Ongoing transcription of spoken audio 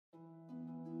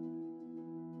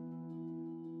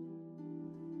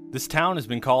This town has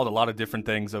been called a lot of different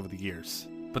things over the years,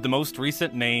 but the most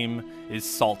recent name is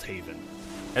Salthaven.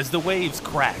 As the waves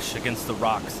crash against the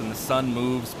rocks and the sun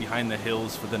moves behind the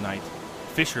hills for the night,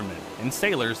 fishermen and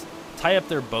sailors tie up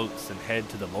their boats and head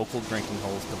to the local drinking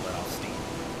holes to let off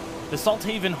steam. The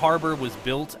Salthaven harbor was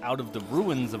built out of the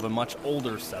ruins of a much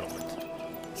older settlement,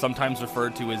 sometimes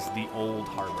referred to as the Old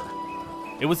Harbor.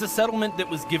 It was a settlement that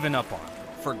was given up on,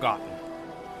 forgotten.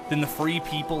 Then the free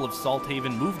people of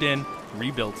Salthaven moved in,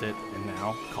 rebuilt it, and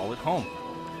now call it home.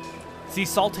 See,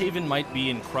 Salthaven might be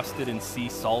encrusted in sea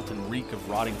salt and reek of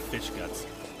rotting fish guts,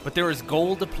 but there is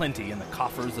gold aplenty in the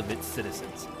coffers of its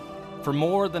citizens. For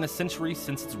more than a century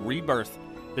since its rebirth,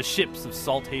 the ships of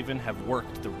Salthaven have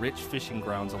worked the rich fishing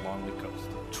grounds along the coast.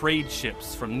 Trade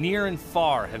ships from near and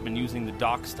far have been using the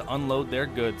docks to unload their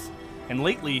goods, and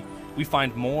lately we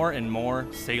find more and more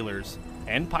sailors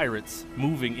and pirates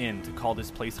moving in to call this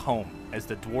place home as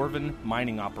the dwarven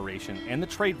mining operation and the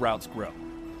trade routes grow.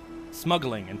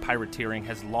 Smuggling and pirateering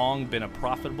has long been a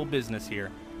profitable business here,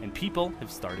 and people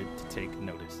have started to take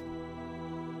notice.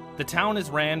 The town is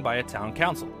ran by a town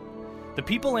council. The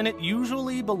people in it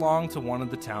usually belong to one of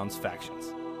the town's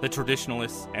factions, the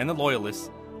traditionalists and the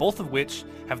loyalists, both of which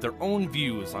have their own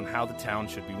views on how the town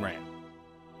should be ran.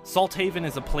 Salthaven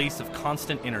is a place of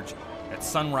constant energy. At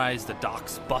sunrise, the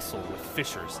docks bustle with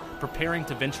fishers preparing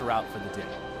to venture out for the day.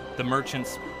 The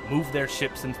merchants move their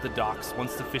ships into the docks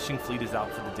once the fishing fleet is out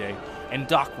for the day, and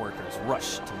dock workers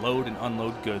rush to load and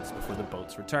unload goods before the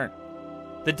boats return.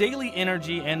 The daily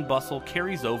energy and bustle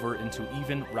carries over into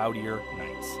even rowdier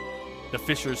nights. The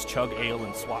fishers chug ale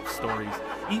and swap stories,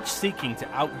 each seeking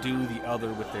to outdo the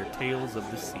other with their tales of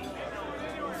the sea.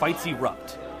 Fights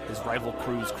erupt as rival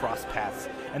crews cross paths,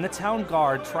 and the town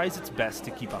guard tries its best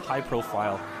to keep a high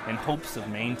profile in hopes of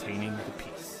maintaining the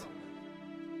peace.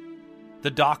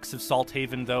 The docks of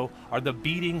Salthaven, though, are the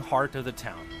beating heart of the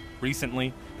town.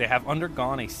 Recently, they have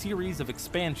undergone a series of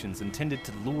expansions intended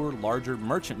to lure larger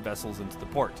merchant vessels into the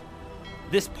port.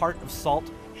 This part of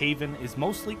Salthaven is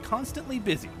mostly constantly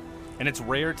busy, and it's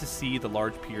rare to see the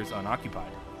large piers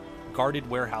unoccupied. Guarded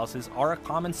warehouses are a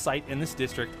common sight in this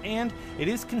district, and it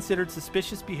is considered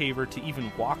suspicious behavior to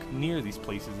even walk near these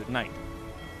places at night.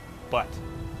 But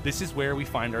this is where we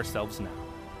find ourselves now,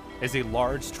 as a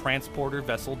large transporter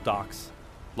vessel docks,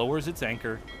 lowers its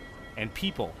anchor, and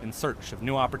people in search of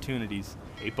new opportunities,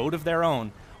 a boat of their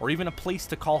own, or even a place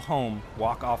to call home,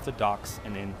 walk off the docks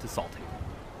and into Salthaven.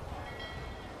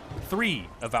 3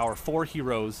 of our 4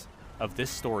 heroes of this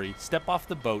story step off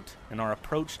the boat and are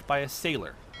approached by a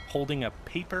sailor holding a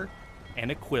paper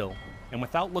and a quill, and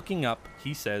without looking up,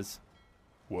 he says,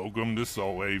 "Welcome to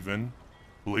Salthaven.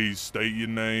 Please state your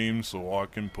name so I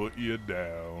can put you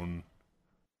down."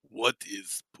 What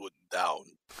is put down?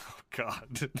 Oh,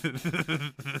 God.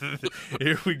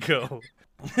 Here we go.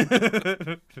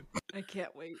 I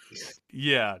can't wait.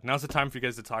 Yeah, now's the time for you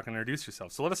guys to talk and introduce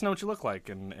yourself. So let us know what you look like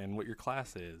and what your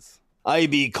class is. I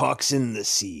be Coxswain the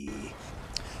Sea.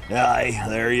 Aye,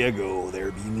 there you go.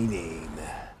 There be me name.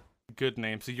 Good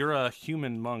name. So you're a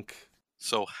human monk.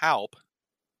 So Halp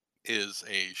is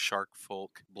a shark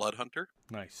folk blood hunter.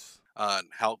 Nice.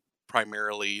 Halp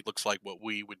primarily looks like what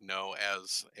we would know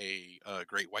as a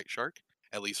great white shark,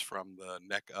 at least from the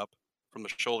neck up. From the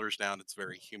shoulders down, it's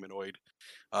very humanoid.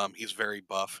 He's very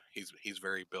buff. He's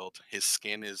very built. His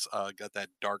skin is got that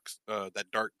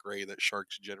dark gray that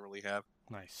sharks generally have.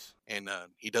 Nice. And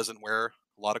he doesn't wear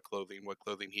a lot of clothing. What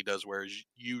clothing he does wear is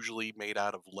usually made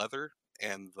out of leather,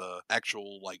 and the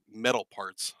actual like metal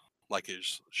parts, like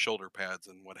his shoulder pads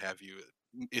and what have you,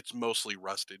 it's mostly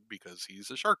rusted because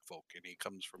he's a shark folk and he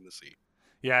comes from the sea.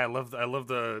 Yeah, I love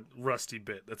the rusty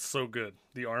bit. That's so good.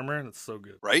 The armor, that's so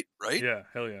good. Right? Yeah,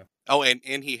 hell yeah. Oh,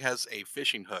 and he has a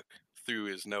fishing hook through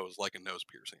his nose, like a nose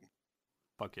piercing.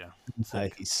 Fuck yeah.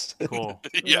 Nice. Cool.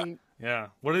 Yeah. Yeah.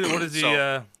 What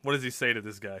does he say to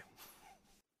this guy?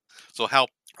 So Hal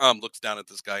looks down at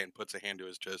this guy and puts a hand to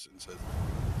his chest and says,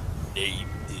 "Name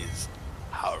is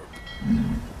Harp.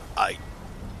 I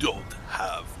don't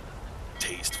have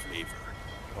taste flavor."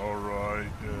 All right.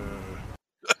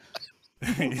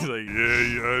 He's like,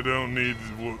 Yeah, I don't need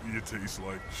what you taste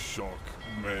like, shark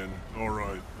man. All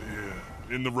right,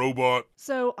 yeah. In the robot.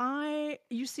 So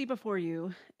you see before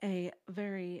you a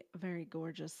very, very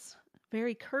gorgeous,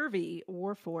 very curvy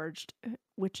warforged,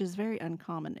 which is very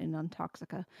uncommon in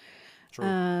Untoxica.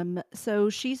 True. So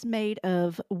she's made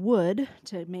of wood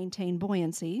to maintain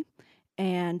buoyancy,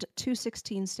 and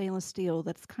 216 stainless steel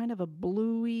that's kind of a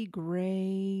bluey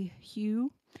gray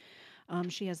hue.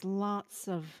 She has lots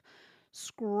of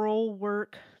scroll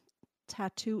work,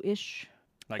 tattoo-ish.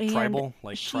 Like and tribal,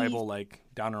 she- tribal, like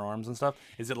down her arms and stuff?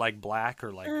 Is it like black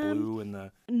or like blue in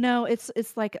the? No, it's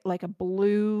like a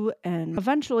blue, and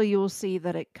eventually you'll see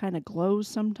that it kind of glows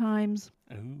sometimes.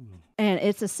 Ooh. And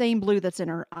it's the same blue that's in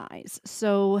her eyes.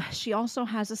 So she also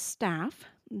has a staff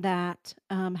that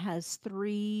has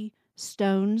 3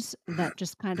 stones that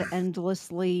just kind of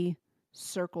endlessly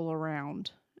circle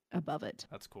around above it.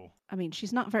 That's cool. I mean,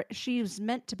 she's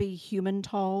meant to be human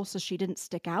tall, so she didn't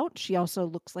stick out. She also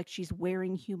looks like she's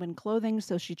wearing human clothing,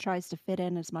 so she tries to fit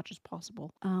in as much as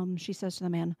possible. She says to the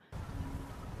man,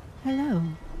 "Hello.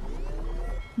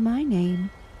 My name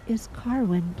is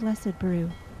Carwin Blessed Brew.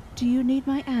 Do you need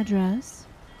my address?"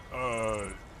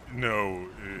 No,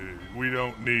 we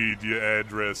don't need your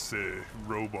address,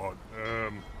 robot.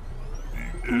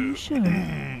 Are you sure?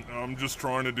 I'm just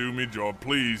trying to do my job.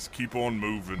 Please keep on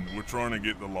moving. We're trying to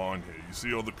get the line here. You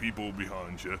see all the people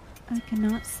behind you? I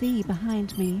cannot see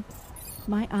behind me.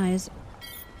 My eyes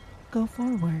go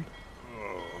forward.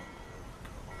 Oh,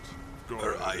 God.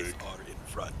 Her eyes are in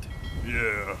front.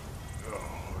 Yeah.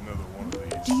 Oh, another one of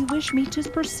these. Do you wish me to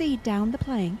proceed down the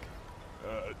plank?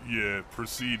 Yeah,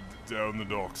 proceed down the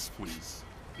docks, please.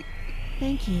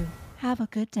 Thank you. Have a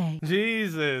good day.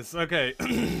 Jesus. Okay.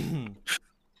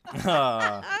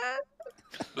 I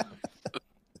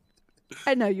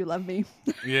know you love me.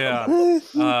 Yeah.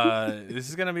 This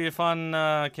is gonna be a fun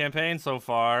campaign so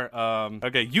far.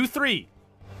 Okay, you 3.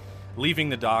 Leaving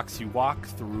the docks, you walk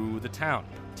through the town,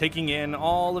 taking in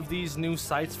all of these new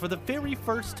sights for the very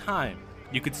first time.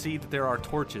 You could see that there are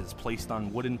torches placed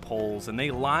on wooden poles, and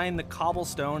they line the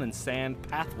cobblestone and sand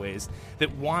pathways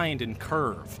that wind and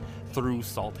curve through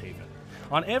Salthaven.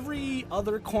 On every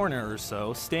other corner or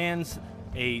so stands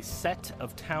a set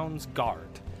of town's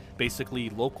guard, basically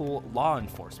local law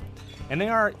enforcement. And they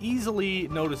are easily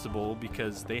noticeable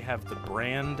because they have the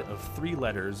brand of 3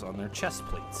 letters on their chest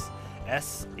plates,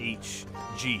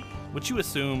 SHG, which you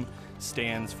assume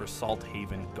stands for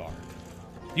Salthaven Guard.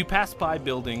 You pass by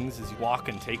buildings as you walk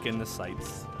and take in the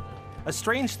sights. A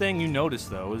strange thing you notice,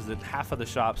 though, is that half of the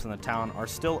shops in the town are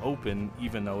still open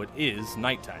even though it is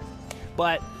nighttime.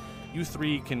 But you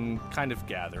 3 can kind of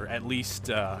gather, at least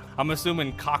I'm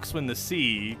assuming Coxswain the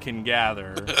Sea can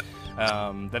gather,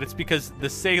 that it's because the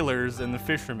sailors and the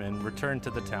fishermen return to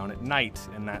the town at night,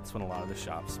 and that's when a lot of the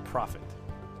shops profit.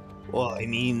 Well, I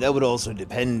mean, that would also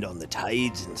depend on the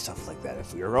tides and stuff like that.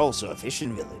 If we were also a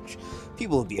fishing village,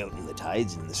 people would be out in the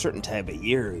tides in a certain time of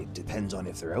year. It depends on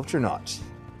if they're out or not.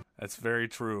 That's very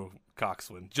true,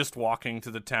 Coxswain. Just walking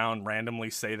to the town, randomly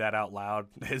say that out loud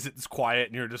as it's quiet,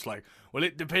 and you're just like, well,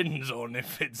 it depends on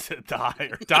if it's a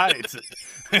tide or tides.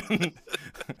 I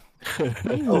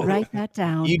will write that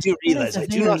down. You do realize I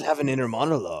do not have an inner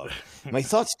monologue. My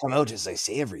thoughts come out as I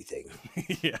say everything.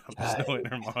 Yeah, there's no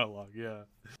inner monologue, yeah.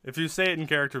 If you say it in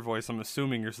character voice, I'm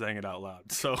assuming you're saying it out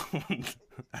loud. So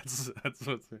that's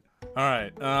what's it. All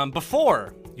right.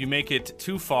 Before you make it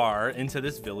too far into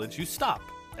this village, you stop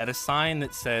at a sign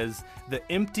that says the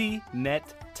Empty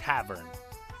Net Tavern.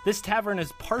 This tavern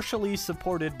is partially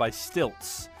supported by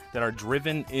stilts that are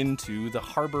driven into the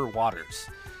harbor waters.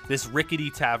 This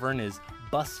rickety tavern is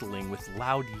bustling with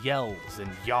loud yells and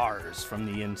yars from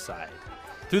the inside.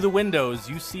 Through the windows,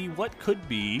 you see what could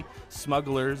be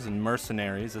smugglers and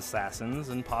mercenaries, assassins,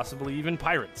 and possibly even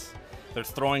pirates. They're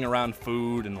throwing around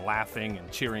food and laughing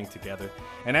and cheering together.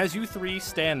 And as you 3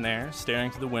 stand there,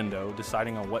 staring to the window,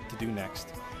 deciding on what to do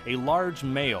next, a large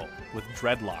male with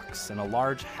dreadlocks and a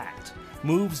large hat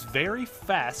moves very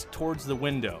fast towards the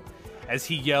window as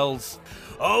he yells,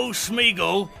 "Oh,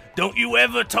 Schmeagol, don't you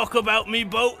ever talk about me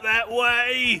boat that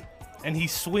way!" And he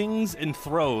swings and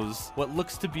throws what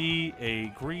looks to be a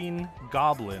green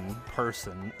goblin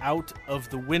person out of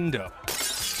the window.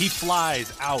 He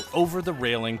flies out over the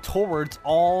railing towards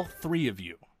all 3 of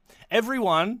you.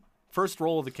 Everyone, first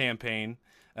roll of the campaign,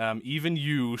 even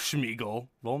you, Schmeagol,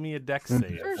 roll me a dex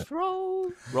save. First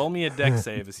roll. Roll me a dex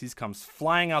save as he comes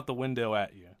flying out the window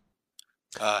at you.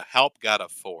 Help got a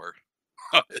 4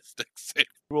 on his dex save.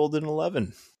 Rolled an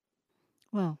 11.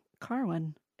 Well,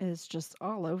 Carwin is just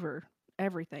all over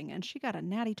everything, and she got a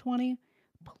natty 20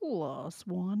 plus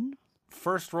 1.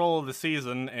 First roll of the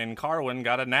season, and Carwin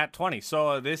got a nat 20.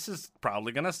 So this is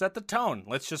probably going to set the tone.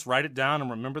 Let's just write it down and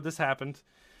remember this happened,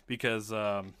 because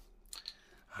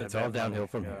it's all downhill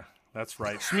from here. That's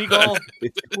right. Schmeagol,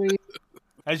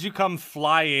 as you come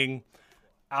flying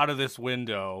out of this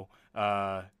window,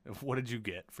 what did you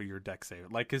get for your dex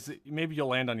save? Like, maybe you'll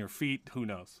land on your feet. Who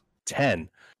knows? 10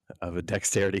 of a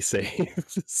dexterity save.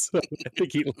 So I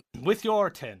think With your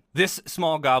 10, this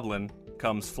small goblin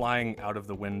comes flying out of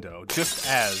the window just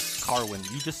as Carwin,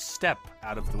 you just step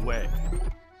out of the way.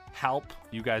 Halp,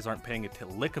 you guys aren't paying a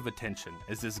lick of attention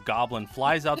as this goblin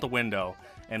flies out the window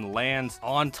and lands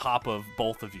on top of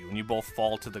both of you, and you both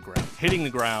fall to the ground. Hitting the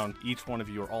ground, each one of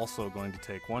you are also going to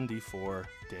take 1d4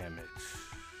 damage.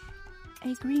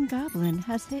 A green goblin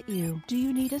has hit you. Do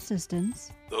you need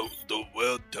assistance? The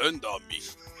world turned on me.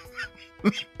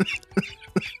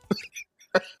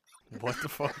 What the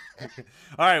fuck?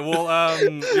 All right, well,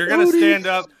 you're going to stand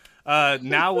up.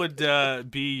 Now would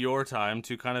be your time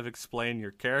to kind of explain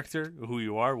your character, who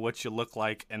you are, what you look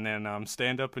like, and then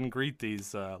stand up and greet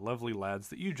these lovely lads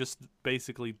that you just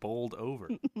basically bowled over.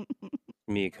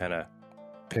 Me kind of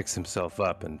picks himself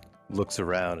up and looks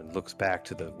around and looks back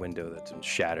to the window that's been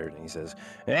shattered, and he says,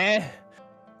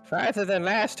 farther than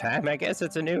last time, I guess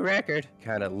it's a new record.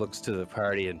 Kind of looks to the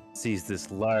party and sees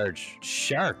this large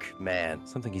shark man,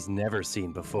 something he's never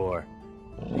seen before.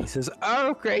 He says,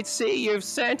 oh, great see, you've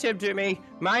sent him to me,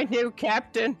 my new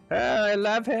captain. Oh, I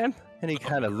love him. And he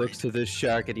kind of looks to this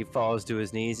shark and he falls to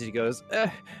his knees and he goes,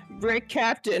 great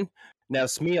captain. Now,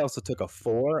 Smee also took a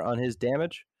 4 on his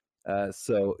damage.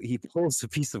 So he pulls a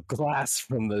piece of glass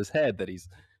from his head that he's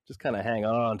just kind of hanging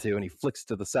on to, and he flicks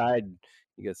to the side.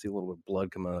 You guys see a little bit of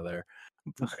blood come out of there.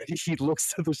 But he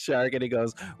looks to the shark and he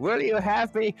goes, will you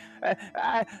have me?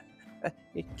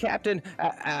 Captain,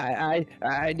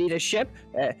 I need a ship.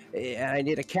 I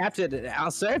need a captain. I'll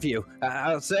serve you.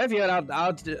 I'll serve you, and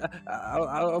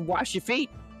I'll wash your feet.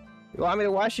 You want me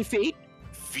to wash your feet?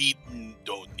 Feet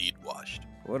don't need washed.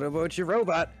 What about your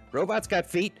robot? Robot's got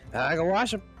feet. I can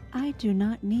wash them. I do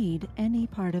not need any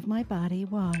part of my body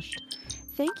washed.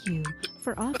 Thank you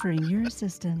for offering your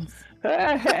assistance.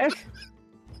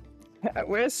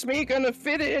 Where's Smee gonna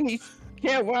fit in? He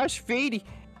can't wash feet.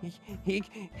 He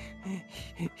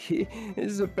this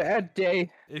is a bad day.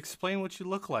 Explain what you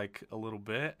look like a little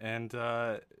bit, and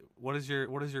what is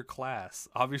your class?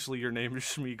 Obviously, your name is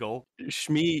Schmeagol.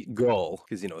 Schmeagol,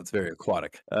 because it's very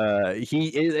aquatic. He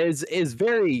is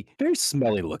very very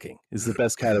smelly looking. Is the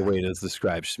best kind of way to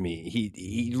describe Smee.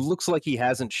 He looks like he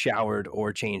hasn't showered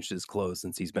or changed his clothes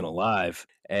since he's been alive,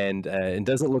 and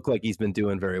doesn't look like he's been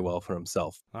doing very well for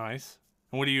himself. Nice.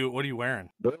 And what are you wearing?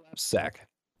 Burlap sack.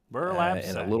 Burlap and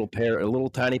sack. a little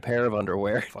tiny pair of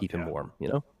underwear. Fuck Keep him yeah. warm,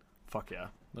 Fuck yeah.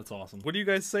 That's awesome. What do you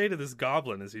guys say to this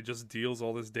goblin as he just deals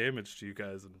all this damage to you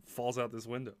guys and falls out this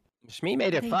window? Shmee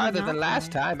made it They do farther not than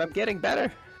last know. time. I'm getting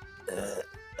better.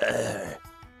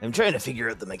 I'm trying to figure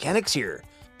out the mechanics here.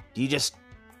 Do you just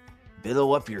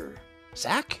billow up your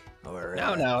sack? Or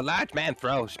No, large man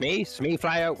throw. Shmee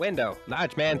fly out window.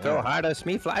 Large man throw harder,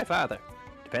 Shmee fly farther.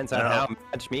 Depends on No. how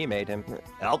much Shmee made him.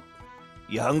 Help?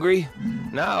 You hungry?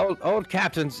 No, old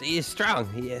captain's he's strong.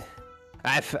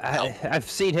 I've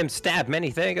seen him stab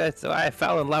many things, so I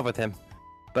fell in love with him.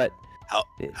 But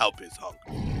Help is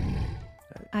hungry.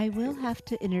 I will have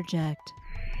to interject.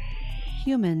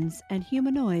 Humans and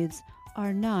humanoids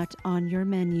are not on your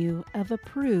menu of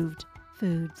approved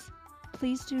foods.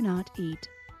 Please do not eat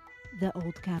the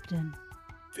old captain.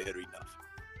 Fair enough.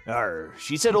 Arr,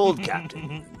 she said old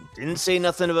captain. Didn't say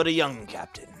nothing about a young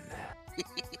captain.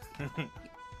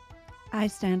 I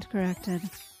stand corrected.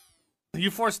 You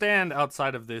four stand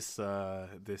outside of this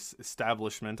this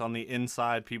establishment. On the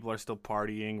inside, people are still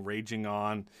partying, raging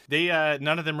on. They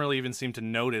none of them really even seem to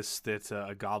notice that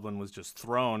a goblin was just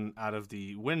thrown out of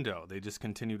the window. They just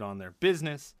continued on their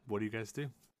business. What do you guys do?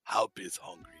 Halp is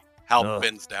hungry. Halp Ugh.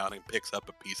 bends down and picks up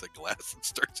a piece of glass and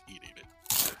starts eating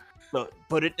it. But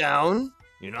put it down.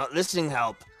 You're not listening,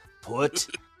 Help. Put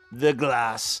the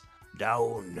glass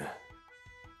down.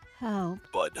 Help.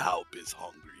 But Halp is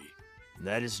hungry.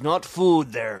 That is not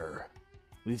food there.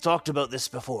 We've talked about this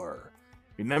before.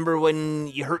 Remember when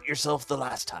you hurt yourself the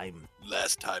last time?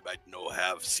 Last time I no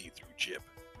have see-through chip.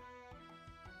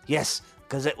 Yes,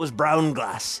 because it was brown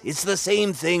glass. It's the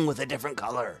same thing with a different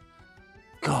color.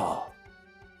 God.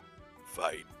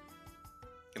 Fine.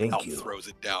 And Thank Halp you. throws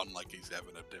it down like he's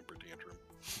having a temper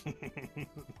tantrum.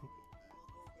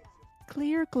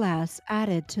 Clear glass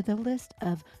added to the list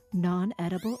of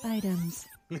non-edible items.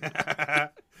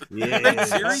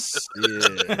 Yes.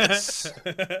 Yes.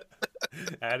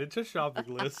 Added to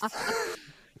shopping list.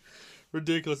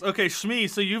 Ridiculous. Okay, Shmee,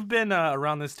 so you've been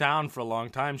around this town for a long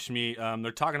time, Shmee.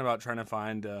 They're talking about trying to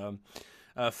find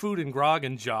food and grog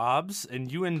and jobs,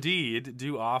 and you indeed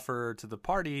do offer to the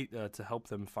party to help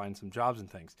them find some jobs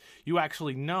and things. You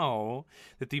actually know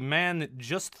that the man that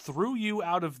just threw you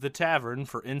out of the tavern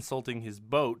for insulting his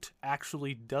boat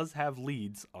actually does have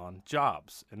leads on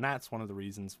jobs, and that's one of the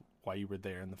reasons why you were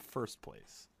there in the first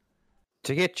place.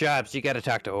 to get jobs, you got to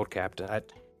talk to old captain.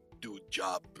 Do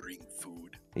job bring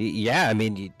food? Yeah, I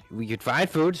mean, we could find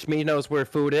food. Shmee knows where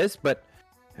food is, but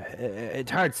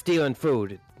it's hard stealing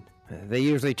food. They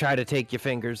usually try to take your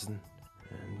fingers, and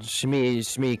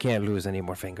Shmi can't lose any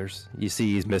more fingers. You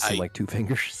see he's missing like 2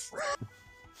 fingers.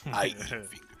 I eat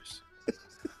fingers.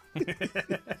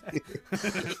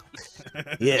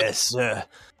 Yes,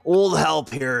 old Halp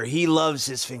here, he loves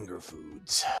his finger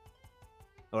foods.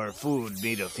 Or food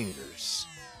made of fingers.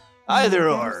 Either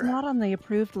It's or. not on the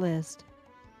approved list.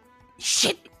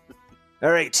 Shit!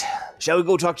 Alright, shall we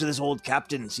go talk to this old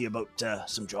captain, see about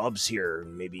some jobs here,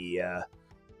 and maybe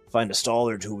find a stall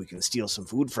or two we can steal some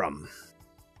food from?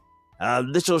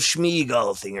 Little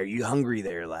Schmeagle thing, are you hungry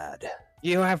there, lad?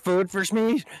 You have food for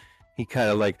Shmi? He kind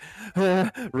of like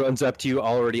runs up to you,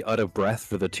 already out of breath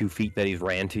for the 2 feet that he's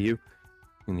ran to you.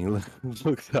 And he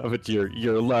looks up at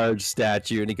your large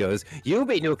statue, and he goes, "You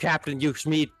be new captain, you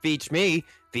Shmi feed Shmi.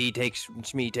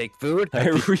 Shmi take food." I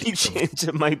reach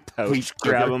into my pouch,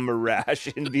 grab him a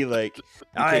ration, and be like,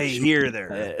 "Aye, here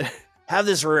there. Have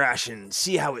this ration,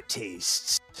 see how it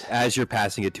tastes." As you're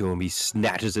passing it to him, he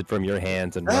snatches it from your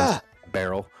hands and runs to the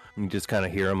barrel. And you just kind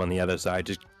of hear him on the other side,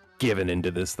 just giving into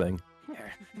this thing.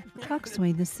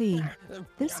 Coxswain the Sea.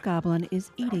 This goblin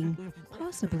is eating,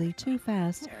 possibly too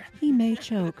fast. He may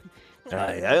choke.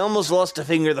 I almost lost a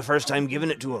finger the first time giving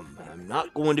it to him. I'm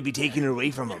not going to be taking it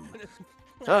away from him.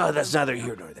 That's neither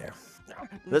here nor there.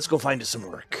 Let's go find us some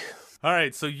work. All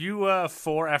right, so you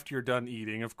 4, after you're done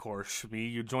eating, of course,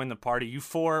 Shmi, you join the party. You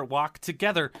 4 walk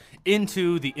together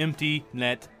into the Empty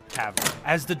Net Tavern.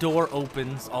 As the door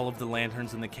opens, all of the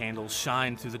lanterns and the candles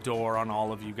shine through the door on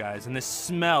all of you guys, and this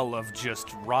smell of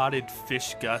just rotted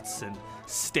fish guts and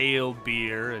stale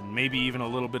beer and maybe even a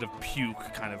little bit of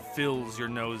puke kind of fills your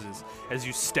noses as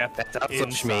you step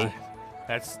inside.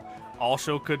 That's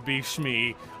also could be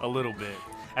Shmi a little bit.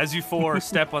 As you 4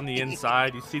 step on the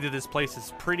inside, you see that this place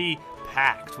is pretty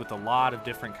packed with a lot of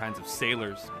different kinds of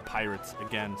sailors, pirates,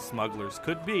 again, smugglers,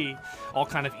 could be, all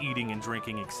kind of eating and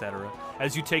drinking, etc.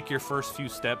 As you take your first few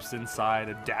steps inside,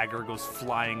 a dagger goes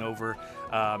flying over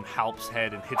Halp's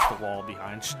head and hits the wall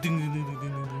behind.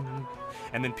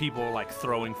 And then people are like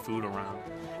throwing food around.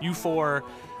 You 4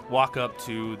 walk up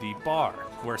to the bar,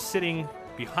 where sitting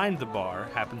behind the bar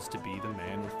happens to be the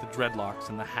man with the dreadlocks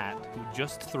and the hat who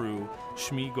just threw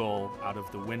Schmeagol out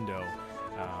of the window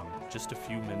just a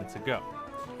few minutes ago.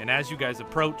 And as you guys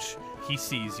approach, he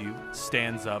sees you,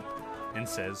 stands up, and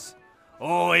says,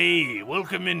 "Oh, hey,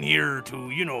 welcome in here to,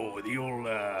 the old,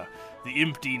 the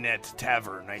Empty Net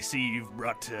Tavern. I see you've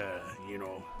brought,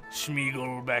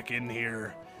 Schmeagol back in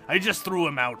here. I just threw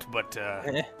him out, but,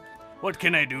 what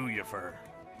can I do you for?"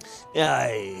 Yeah,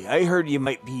 I heard you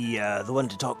might be the one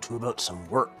to talk to about some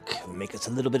work. Make us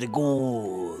a little bit of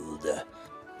gold.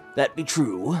 That be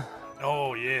true?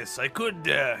 Oh, yes, I could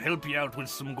help you out with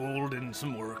some gold and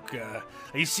some work.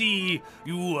 I see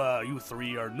you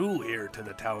 3 are new here to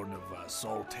the town of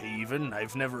Salthaven.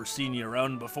 I've never seen you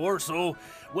around before, so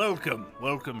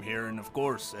welcome here, and of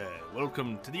course,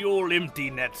 welcome to the old Empty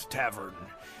Net Tavern.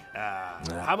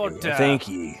 How about thank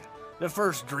you. The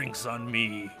first drinks on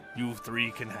me, you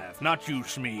 3 can have. Not you,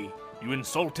 Shmi. You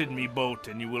insulted me boat,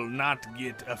 and you will not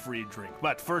get a free drink.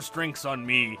 But first drinks on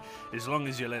me, as long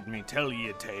as you let me tell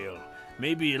you a tale.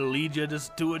 Maybe it'll lead you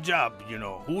just to a job,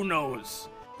 Who knows?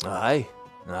 I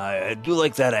do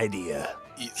like that idea.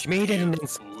 Shmi didn't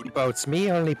insult boats. Shmi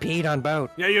only peed on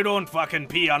boat. Yeah, you don't fucking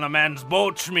pee on a man's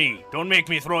boat, Shmi. Don't make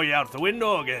me throw you out the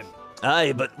window again.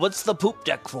 Aye, but what's the poop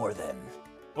deck for, then?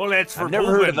 Well, that's for I've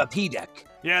never heard of a pee deck.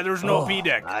 Yeah, there's no pee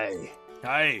deck. Aye.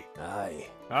 Aye. Aye.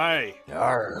 Aye.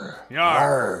 Yar.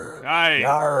 Yar. Aye.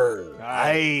 Yar.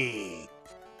 Aye.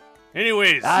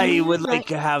 Anyways. I would like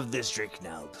to have this drink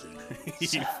now,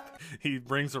 please. He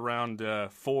brings around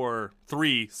 3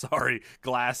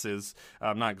 glasses.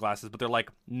 Not glasses, but they're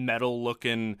like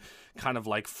metal-looking, kind of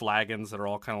like flagons that are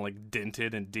all kind of like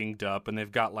dented and dinged up, and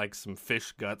they've got like some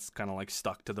fish guts kind of like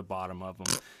stuck to the bottom of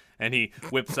them. And he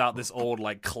whips out this old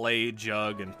like clay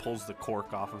jug and pulls the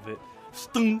cork off of it.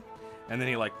 Stung! And then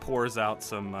he like pours out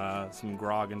some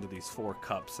grog into these 4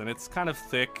 cups, and it's kind of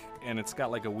thick, and it's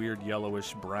got like a weird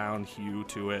yellowish brown hue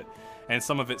to it, and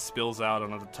some of it spills out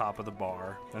onto the top of the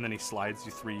bar, and then he slides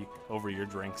you 3 over your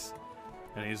drinks,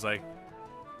 and he's like,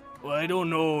 "Well, I don't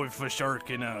know if a shark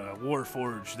in a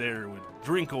warforge there would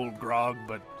drink old grog,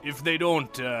 but if they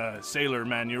don't, sailor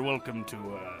man, you're welcome to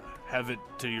have it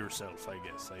to yourself, I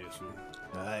guess, I assume."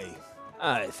 Aye.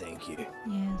 I thank you.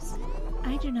 Yes,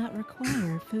 I do not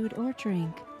require food or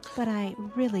drink, but I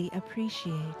really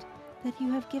appreciate that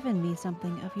you have given me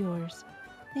something of yours.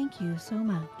 Thank you so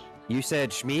much. You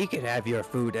said Shmi could have your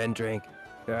food and drink,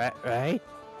 right?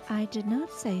 I did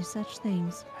not say such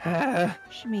things.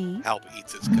 Shmi. Halp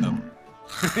eats his cup.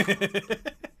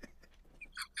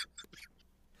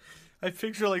 I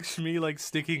picture like Shmi like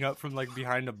sticking up from like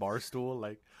behind a bar stool,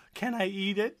 like, can I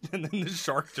eat it? And then the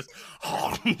shark just,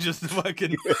 just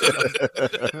fucking.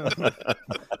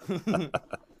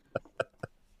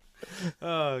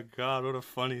 Oh God, what a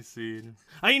funny scene.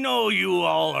 I know you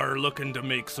all are looking to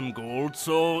make some gold,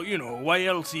 so, why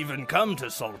else even come to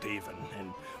Salthaven?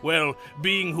 And, well,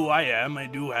 being who I am, I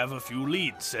do have a few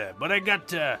leads, but I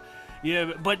got,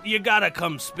 but you gotta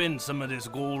come spend some of this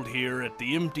gold here at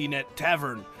the Empty Net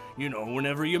Tavern,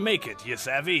 whenever you make it, you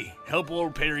savvy? Help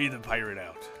old Perry the pirate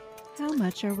out. How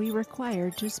much are we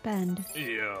required to spend?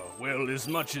 Yeah, well, as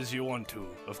much as you want to,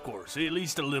 of course. At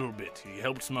least a little bit. It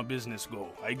helps my business go.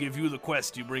 I give you the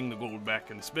quest, you bring the gold back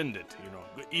and spend it,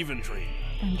 even trade.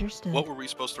 Understood. What were we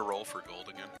supposed to roll for gold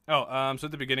again? Oh, so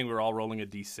at the beginning we were all rolling a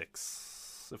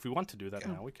d6. If we want to do that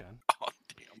now, we can. Oh,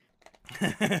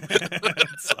 damn.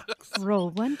 It sucks.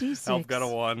 Roll 1d6. Elf got a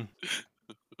 1.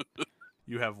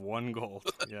 You have 1 gold.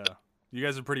 Yeah. You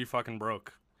guys are pretty fucking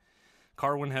broke.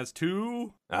 Carwin has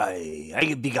 2.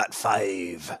 I got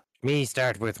 5. Me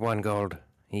start with 1 gold.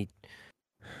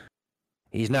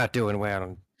 He's not doing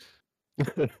well.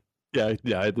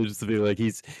 yeah. Just to be like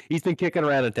he's been kicking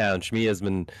around in town.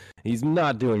 He's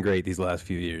not doing great these last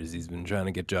few years. He's been trying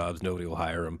to get jobs. Nobody will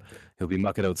hire him. He'll be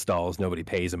mucking out stalls. Nobody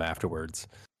pays him afterwards.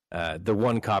 The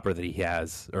 1 copper that he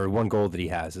has, or 1 gold that he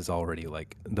has, is already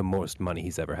like the most money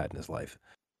he's ever had in his life.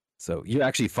 So you're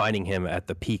actually finding him at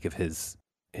the peak of his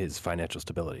financial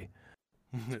stability.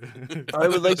 I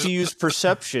would like to use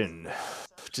perception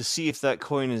to see if that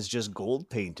coin is just gold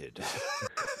painted.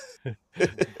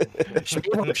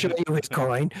 I'll show you his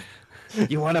coin.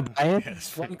 You want to buy it?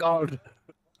 Yes. 1 gold.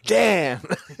 Damn!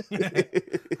 You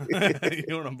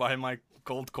want to buy my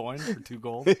gold coin for 2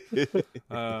 gold?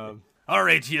 All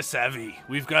right, you savvy.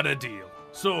 We've got a deal.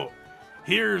 So,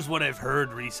 here's what I've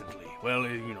heard recently. Well,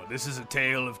 this is a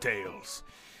tale of tales.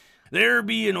 There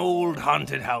be an old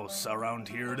haunted house around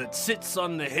here that sits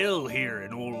on the hill here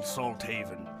in old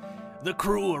Salthaven. The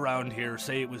crew around here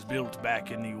say it was built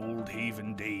back in the old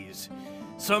Haven days.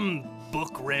 Some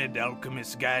book-read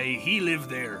alchemist guy, he lived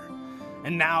there.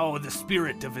 And now the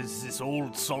spirit of this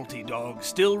old salty dog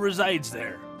still resides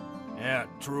there. Yeah,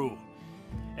 true.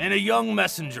 And a young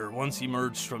messenger once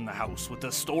emerged from the house with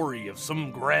a story of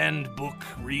some grand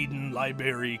book-reading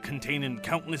library containing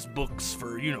countless books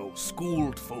for,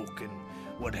 schooled folk and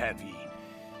what have ye.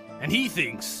 And he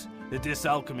thinks that this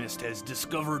alchemist has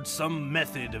discovered some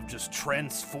method of just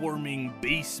transforming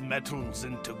base metals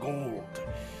into gold.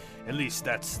 At least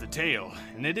that's the tale,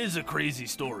 and it is a crazy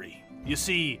story. You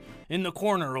see, in the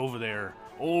corner over there,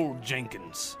 old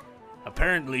Jenkins.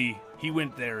 Apparently, he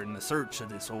went there in the search of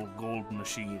this old gold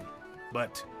machine,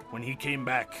 but when he came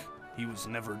back, he was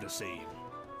never the same.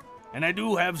 And I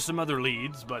do have some other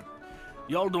leads, but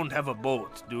y'all don't have a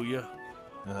boat, do you?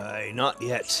 Not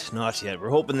yet. We're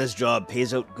hoping this job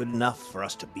pays out good enough for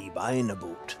us to be buying a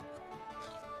boat.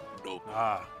 Nope.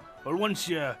 Well, once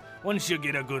you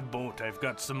get a good boat, I've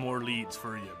got some more leads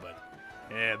for you, but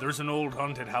there's an old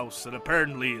haunted house that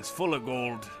apparently is full of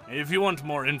gold. If you want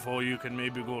more info, you can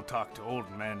maybe go talk to old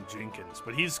man Jenkins,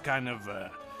 but he's kind of,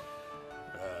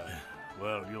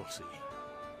 well, you'll see.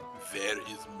 There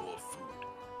is more food.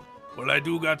 Well, I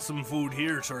do got some food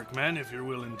here, Turk man, if you're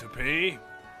willing to pay.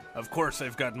 Of course,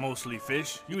 I've got mostly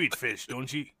fish. You eat fish,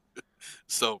 don't you?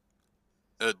 So,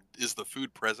 is the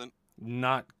food present?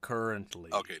 Not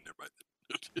currently. Okay, never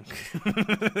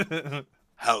mind.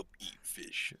 Help eat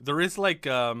fish. There is like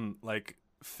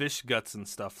fish guts and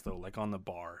stuff though, like on the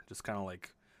bar, just kind of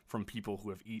like from people who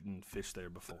have eaten fish there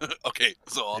before. Okay,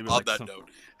 so on like that note,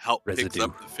 Help picks residue.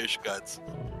 up the fish guts,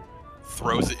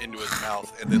 throws it into his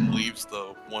mouth, and then leaves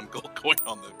the 1 gold coin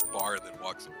on the bar and then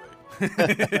walks away.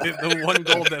 The 1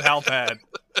 gold that Halp had.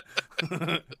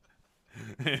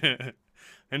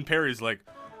 And Perry's like,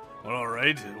 well, all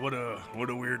right, what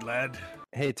a weird lad.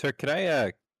 Hey, Turk, can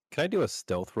I do a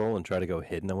stealth roll and try to go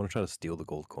hidden? I want to try to steal the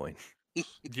gold coin.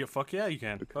 Yeah, fuck yeah, you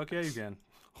can. Fuck yeah, you can.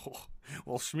 Oh,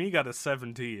 well, Shmi got a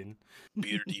 17.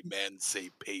 Beardy man say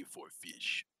pay for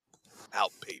fish.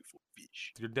 I'll pay for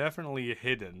fish. You're definitely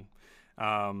hidden.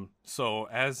 So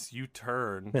as you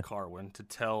turn, Carwin, to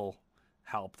tell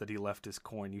Halp that he left his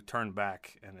coin, you turn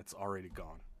back and it's already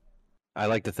gone. I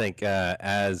like to think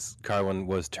as Carwin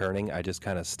was turning, I just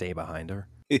kind of stay behind her.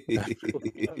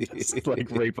 Just like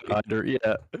right behind her,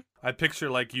 yeah. I picture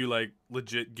like you like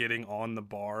legit getting on the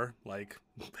bar, like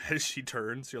as she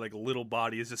turns, your like little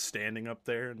body is just standing up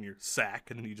there in your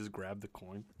sack, and then you just grab the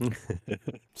coin.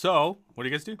 So, what do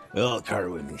you guys do? Well,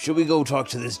 Carwin, should we go talk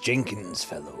to this Jenkins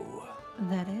fellow?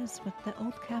 That is what the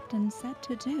old captain said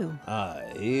to do.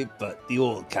 Aye, but the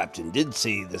old captain did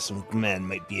say this man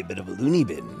might be a bit of a loony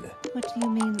bin. What do you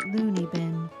mean, loony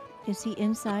bin? Is he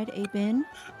inside a bin?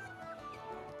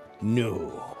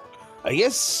 No. I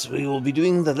guess we will be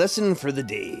doing the lesson for the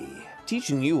day,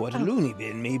 teaching you what a Oh. loony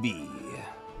bin may be.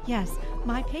 Yes,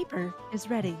 my paper is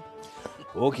ready.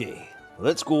 Okay,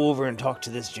 let's go over and talk to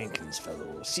this Jenkins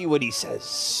fellow, see what he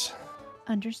says.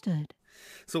 Understood.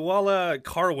 So while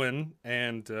Carwin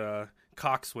and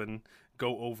Coxswain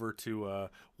go over to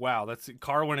wow, that's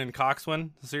Carwin and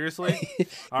Coxswain? Seriously?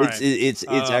 All right. It's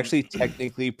Um, actually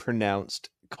technically pronounced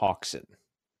coxswain.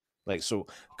 Like so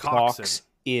Coxswain. cox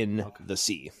in Okay. the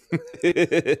sea.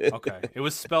 Okay. It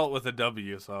was spelt with a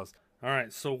W, so I was... All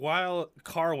right, so while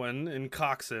Carwin and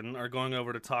Coxon are going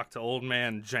over to talk to old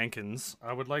man Jenkins,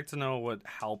 I would like to know what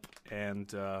Halp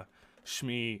and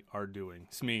Smee are doing.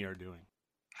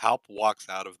 Halp walks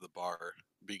out of the bar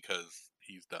because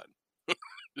he's done.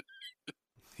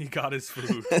 He got his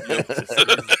food.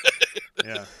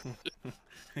 Yeah.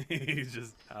 He's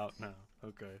just out now.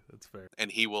 Okay, that's fair.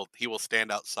 And he will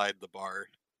stand outside the bar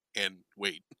and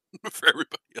wait for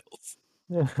everybody else.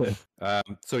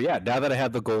 So yeah, now that I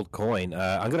have the gold coin,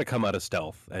 I'm gonna come out of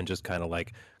stealth and just kind of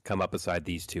like come up beside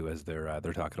these two as they're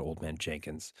talking to old man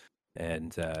Jenkins,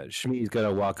 and Shmee's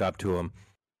gonna walk up to him,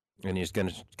 and he's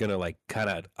gonna like kind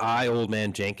of eye old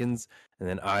man Jenkins, and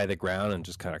then eye the ground and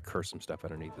just kind of curse some stuff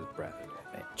underneath his breath.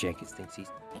 Man, Jenkins thinks his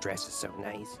dress is so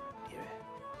nice.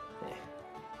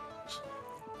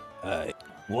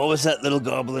 What was that little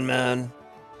goblin man?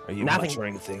 Are you Nothing.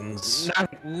 muttering things?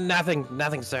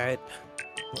 Nothing, sir.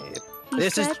 He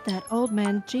This is- said that old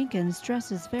man Jenkins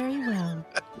dresses very well.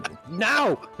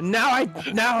 No,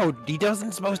 he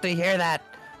doesn't supposed to hear that.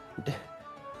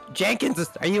 Jenkins, is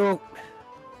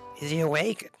he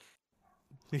awake?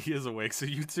 He is awake. So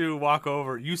you two walk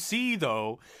over. You see,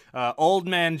 though, old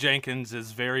man Jenkins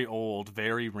is very old,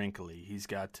 very wrinkly. He's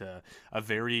got a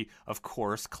very, of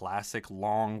course, classic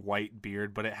long white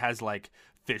beard, but it has like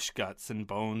fish guts and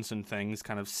bones and things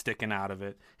kind of sticking out of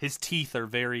it. His teeth are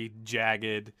very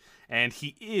jagged, and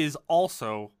he is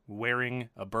also wearing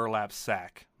a burlap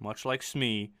sack, much like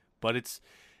Smee, but it's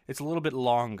a little bit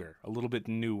longer, a little bit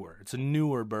newer. It's a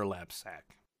newer burlap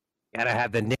sack. Gotta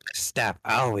have the newest stuff.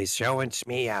 Always showing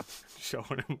me up.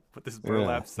 Showing him with this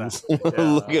burlap sack.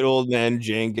 Look at old man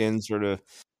Jenkins, sort of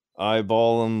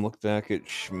eyeball him, look back at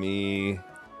Shmee.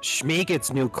 Shmee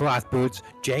gets new cloth boots.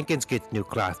 Jenkins gets new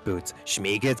cloth boots.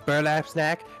 Shmee gets burlap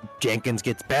sack. Jenkins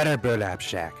gets better burlap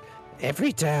sack.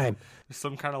 Every time. There's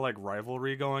some kind of like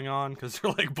rivalry going on because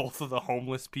they're like both of the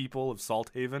homeless people of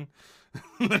Salthaven.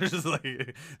 There's just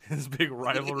like this big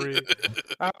rivalry.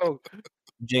 Oh,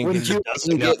 Jenkins you-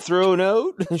 doesn't get thrown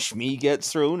out. Shmee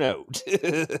gets thrown out.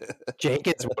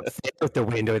 Jenkins won't fit out the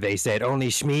window, they said. Only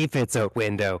Shmee fits out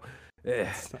window. Ugh.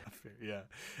 It's not fair. Yeah.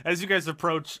 As you guys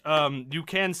approach, you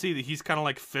can see that he's kind of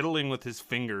like fiddling with his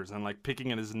fingers and like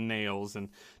picking at his nails and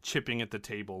chipping at the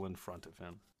table in front of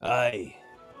him. Aye.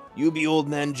 You be old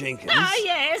man Jenkins.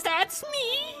 Yes, that's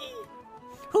me.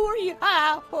 Who are you?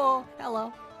 Oh,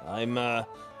 hello.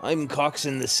 I'm Cox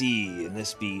in the Sea, and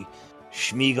this be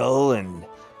Schmeagle and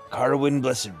Carwin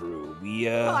Blessed Brew. We,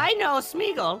 I know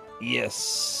Smeagol.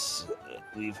 yes,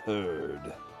 we've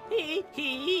heard.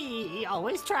 He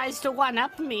always tries to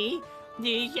one-up me.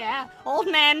 Yeah,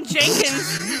 old man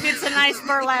Jenkins gets a nice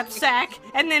burlap sack,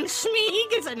 and then Shmee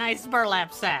gets a nice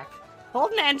burlap sack.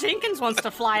 Old man Jenkins wants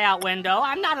to fly out window.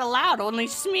 I'm not allowed. Only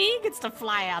Shmee gets to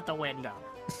fly out the window.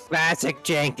 Classic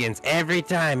Jenkins. Every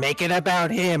time. Make it about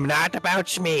him, not about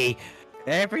Shmee.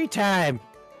 Every time.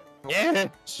 Yeah.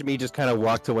 Shmee just kind of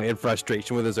walked away in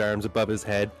frustration with his arms above his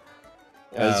head.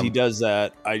 As he does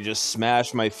that, I just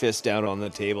smash my fist down on the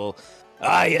table.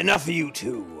 Aye, enough of you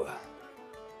two.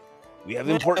 We have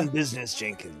important business,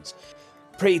 Jenkins.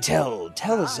 Pray tell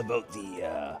us about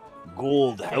the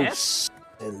gold house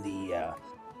and the.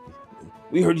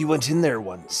 We heard you went in there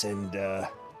once, and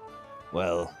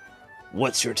well,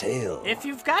 what's your tale? If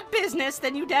you've got business,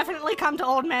 then you definitely come to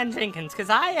old man Jenkins,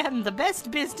 because I am the best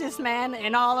businessman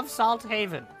in all of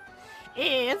Salthaven.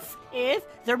 If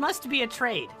there must be a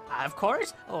trade. Of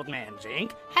course, old man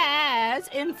Jink has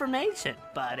information,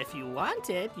 but if you want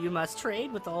it, you must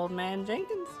trade with old man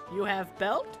Jenkins. You have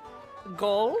belt,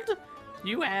 gold,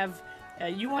 you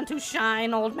want to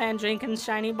shine old man Jenkins'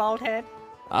 shiny bald head?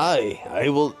 Aye, I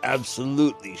will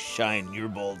absolutely shine your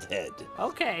bald head.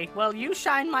 Okay, well, you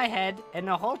shine my head, and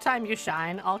the whole time you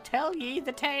shine, I'll tell ye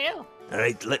the tale. All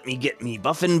right, let me get me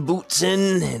buffing boots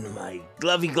in and my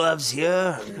glovey gloves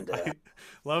here. And,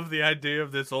 Love the idea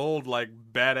of this old like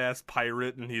badass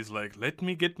pirate, and he's like, "Let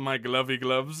me get my glovey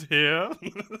gloves here."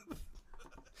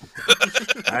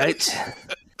 All right.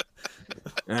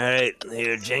 All right,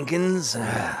 here, Jenkins. All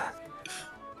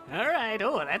right.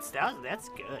 Oh, that's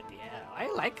good. Yeah,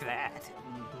 I like that.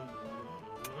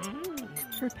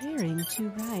 Preparing to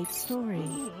write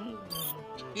story.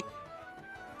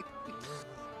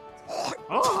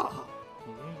 Oh.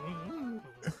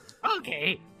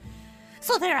 Okay.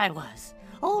 So there I was,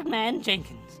 Old Man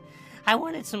Jenkins. I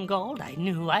wanted some gold. I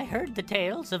knew I heard the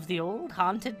tales of the old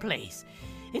haunted place.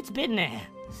 It's been there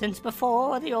since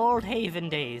before the old Haven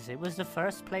days. It was the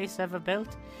first place ever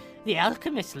built. The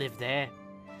alchemist lived there.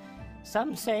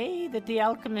 Some say that the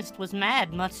alchemist was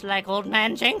mad, much like Old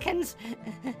Man Jenkins.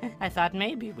 I thought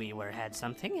maybe we had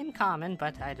something in common,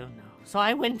 but I don't know. So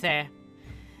I went there.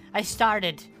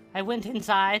 I went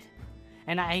inside,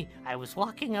 and I was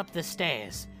walking up the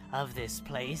stairs of this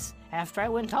place after I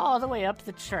went all the way up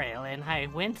the trail, and I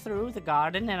went through the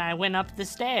garden, and I went up the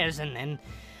stairs, and then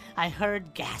I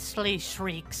heard ghastly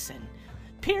shrieks and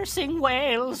piercing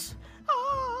wails.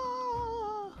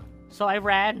 Ah! So I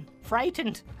ran,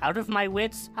 frightened, out of my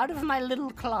wits, out of my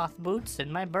little cloth boots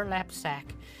and my burlap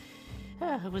sack.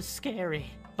 It was scary.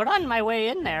 But on my way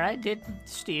in there, I did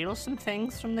steal some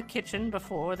things from the kitchen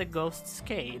before the ghosts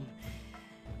came.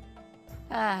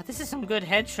 This is some good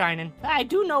head shining. I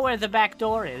do know where the back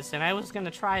door is, and I was going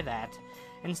to try that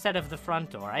instead of the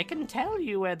front door. I can tell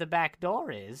you where the back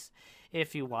door is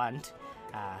if you want.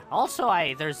 Also,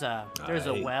 there's a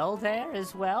well there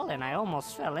as well, and I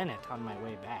almost fell in it on my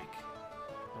way back.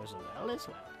 There's a well as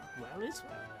well. Well as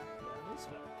well. Well as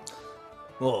well.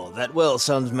 Well, that well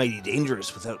sounds mighty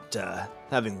dangerous without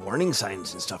having warning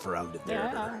signs and stuff around it there.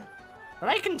 Yeah. But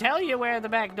I can tell you where the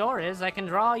back door is. I can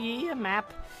draw ye a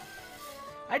map.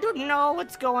 I don't know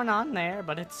what's going on there,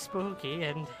 but it's spooky,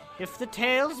 and if the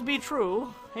tales be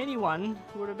true, anyone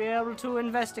would be able to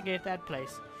investigate that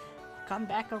place. Come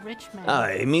back a rich man.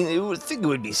 I mean, I would think it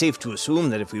would be safe to assume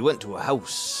that if we went to a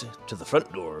house to the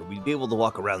front door, we'd be able to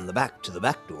walk around the back to the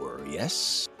back door,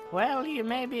 yes? Well, you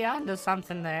may be onto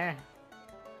something there.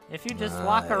 If you just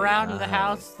walk around the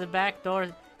house, the back door...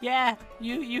 Yeah,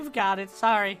 you've got it.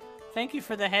 Sorry. Thank you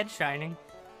for the head shining.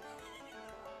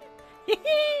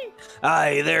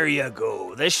 Aye, there you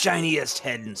go. The shiniest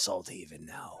head in Salthaven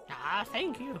now.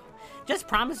 Thank you. Just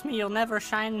promise me you'll never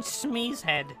shine Shmee's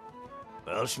head.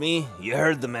 Well, Shmee, you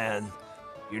heard the man.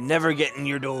 You're never getting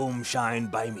your dome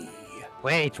shined by me.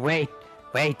 Wait.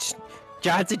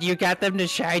 Johnson, you got them to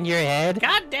shine your head?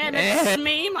 God damn it,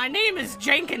 Shmee. My name is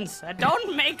Jenkins.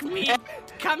 Don't make me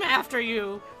come after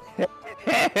you.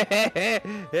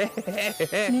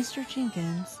 Mr.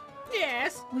 Jenkins,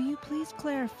 Yes. will you please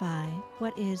clarify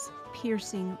what is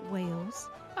piercing whales?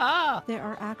 Oh. There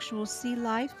are actual sea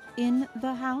life in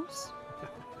the house?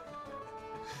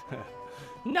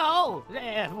 No.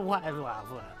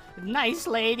 Nice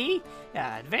lady.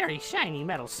 Very shiny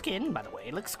metal skin, by the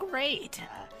way. Looks great.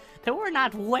 There were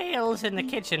not whales in the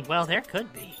kitchen. Well, there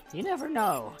could be. You never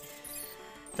know.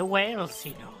 The whales,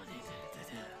 you know,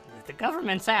 the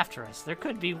government's after us. There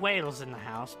could be whales in the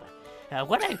house, but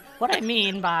what I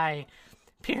mean by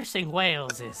piercing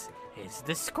whales is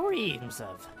the screams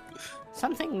of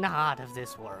something not of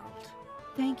this world.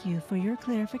 Thank you for your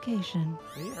clarification.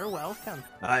 You're welcome.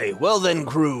 Aye, well then,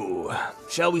 crew.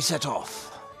 Shall we set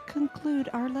off? Conclude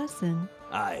our lesson.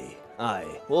 Aye.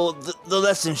 Well, the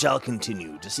lesson shall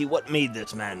continue to see what made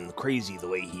this man crazy the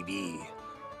way he be.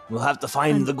 We'll have to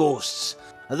find the ghosts,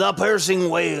 the piercing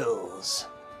whales,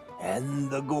 and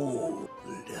the gold.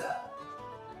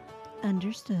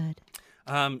 Understood.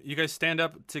 You guys stand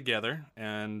up together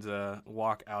and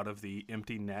walk out of the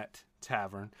Empty Net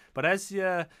Tavern. But as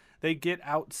they get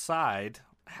outside,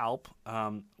 Halp,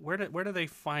 where do they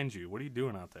find you? What are you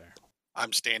doing out there?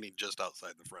 I'm standing just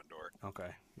outside the front door.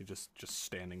 Okay, you're just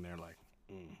standing there like,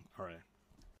 all right.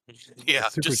 Yeah,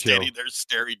 Super just chill. standing there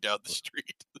staring down the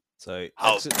street. So I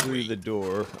How exit through sweet. the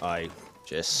door. I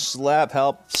just slap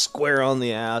Help square on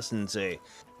the ass and say,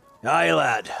 Aye,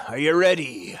 lad, are you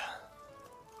ready?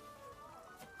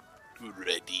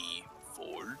 Ready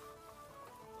for?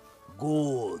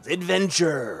 Gold,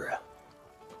 adventure,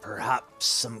 perhaps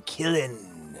some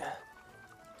killing.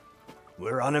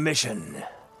 We're on a mission.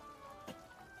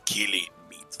 Killing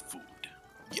means food.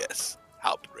 Yes,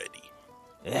 help ready.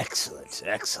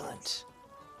 Excellent.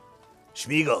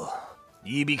 Schmiegel,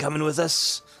 ye be coming with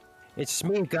us? It's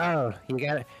me, girl.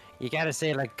 You gotta say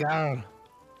it like girl.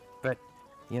 But,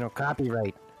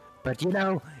 copyright. But,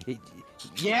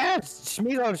 yes,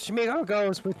 Schmiegel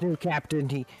goes with new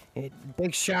captain.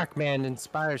 Big Shark Man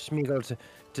inspires Schmiegel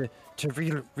to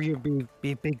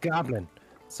be big goblin.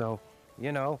 So,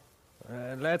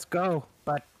 let's go.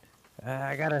 But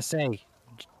I gotta say,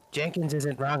 Jenkins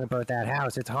isn't wrong about that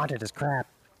house. It's haunted as crap.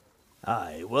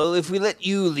 Aye, well, if we let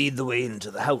you lead the way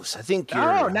into the house, I think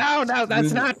you're... No,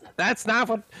 that's not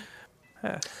what...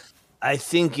 I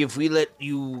think if we let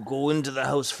you go into the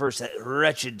house first, that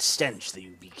wretched stench that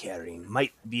you'd be carrying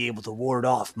might be able to ward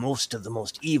off most of the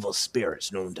most evil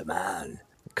spirits known to man.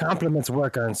 Compliments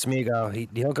work on Smeagol.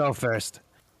 He'll go first.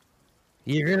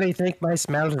 You really think my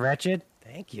smell's wretched?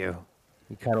 Thank you.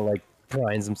 He kind of like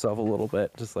grinds himself a little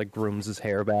bit, just like grooms his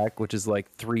hair back, which is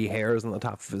like 3 hairs on the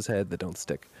top of his head that don't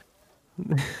stick.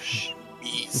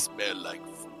 Me smell like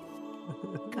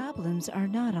food. Goblins are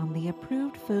not on the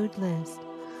approved food list.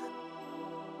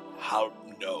 How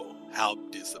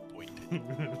disappointed.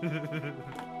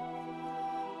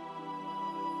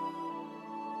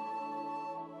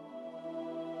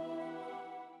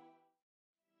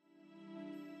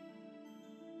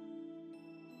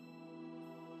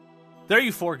 There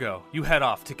you four go. You head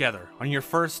off together on your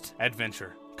first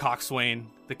adventure. Coxswain,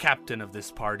 the captain of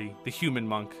this party, the human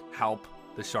monk, Halp,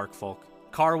 the shark folk,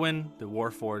 Carwin, the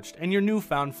warforged, and your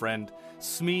newfound friend,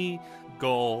 Smee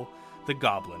Gull, the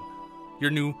goblin,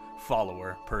 your new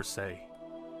follower, per se.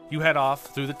 You head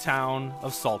off through the town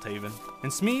of Salthaven,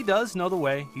 and Smee does know the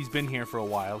way. He's been here for a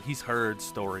while. He's heard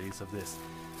stories of this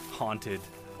haunted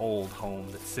old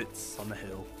home that sits on the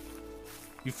hill.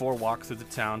 You four walk through the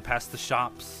town, past the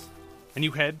shops, and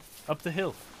you head up the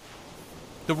hill.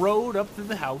 The road up to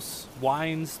the house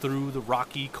winds through the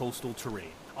rocky coastal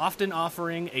terrain, often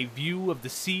offering a view of the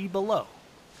sea below.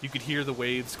 You could hear the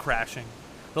waves crashing.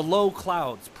 The low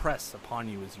clouds press upon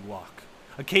you as you walk.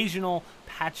 Occasional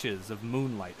patches of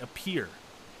moonlight appear.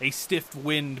 A stiff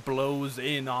wind blows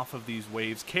in off of these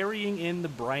waves, carrying in the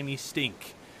briny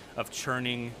stink of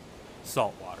churning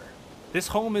salt water. This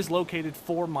home is located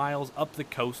 4 miles up the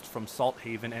coast from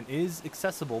Salthaven and is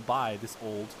accessible by this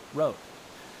old road.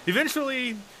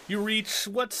 Eventually, you reach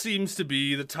what seems to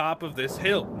be the top of this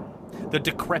hill. The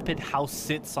decrepit house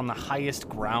sits on the highest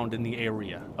ground in the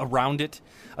area. Around it,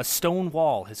 a stone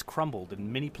wall has crumbled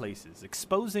in many places,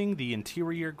 exposing the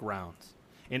interior grounds.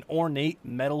 An ornate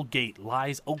metal gate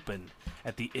lies open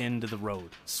at the end of the road,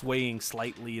 swaying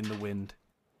slightly in the wind.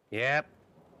 Yep,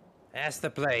 that's the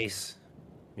place.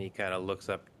 He kind of looks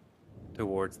up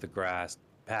towards the grass,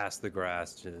 past the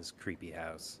grass to this creepy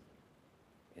house.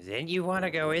 Didn't you want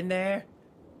to go in there?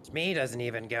 Smee doesn't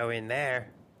even go in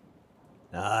there.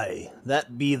 Aye,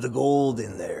 that be the gold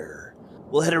in there.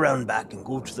 We'll head around back and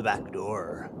go to the back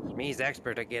door. Smee's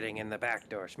expert at getting in the back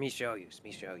door. Smee show you.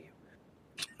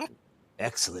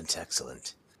 Excellent,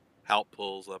 excellent. Hal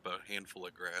pulls up a handful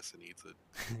of grass and eats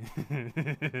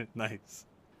it. Nice.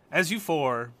 As you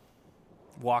four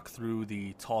walk through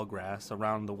the tall grass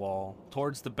around the wall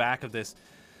towards the back of this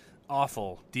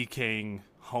awful, decaying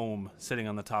home sitting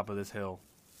on the top of this hill,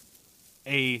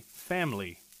 a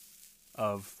family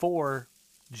of 4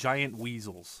 giant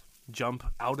weasels jump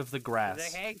out of the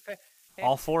grass.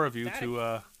 All 4 of you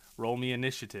to roll me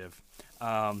initiative.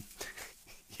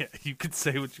 Yeah, you could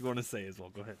say what you want to say as well.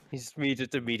 Go ahead. Smee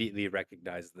just immediately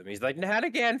recognizes them. He's like, not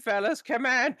again, fellas. Come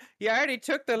on. You already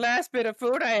took the last bit of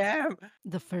food I am.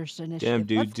 The first initiative. Damn,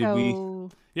 dude, Let's did go. we-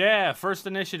 Yeah, first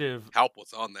initiative. Halp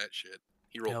was on that shit.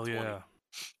 He rolled Hell 20. yeah.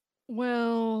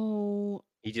 Well,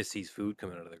 He just sees food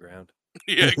coming out of the ground.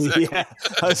 Yeah, exactly. Yeah,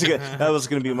 that was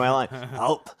gonna be my line.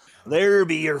 Help! There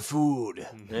be your food.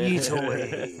 Eat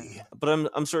away. But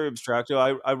I'm sorry,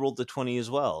 Abstracto. I rolled the 20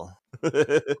 as well.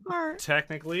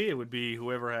 Technically, it would be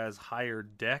whoever has higher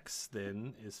dex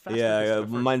then is faster. Yeah,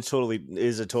 mine totally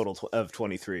is a total of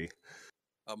 23.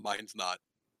 Mine's not.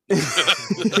 My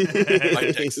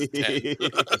dex is 10.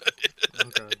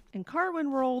 Okay. and Carwin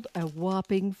rolled a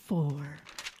whopping 4.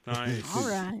 Nice. All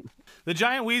right. The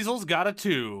giant weasels got a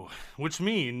 2, which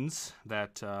means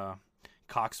that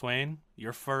Coxswain,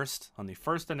 you're first on the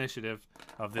first initiative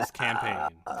of this campaign.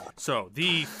 So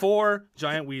the 4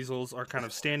 giant weasels are kind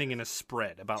of standing in a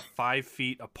spread, about 5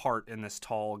 feet apart in this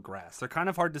tall grass. They're kind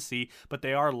of hard to see, but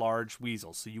they are large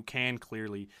weasels, so you can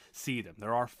clearly see them.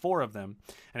 There are 4 of them,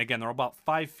 and again, they're about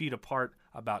 5 feet apart,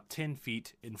 about 10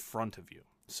 feet in front of you.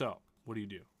 So, what do you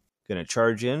do? Gonna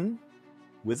charge in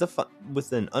with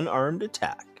an unarmed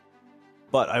attack.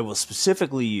 But I will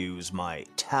specifically use my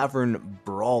Tavern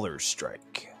Brawler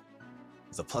Strike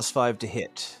with a +5 to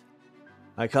hit.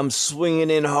 I come swinging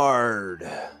in hard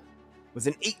with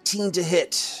an 18 to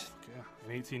hit Yeah,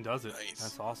 an 18 does it. Nice.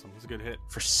 That's awesome. That's a good hit.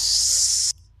 for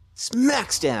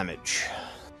max damage.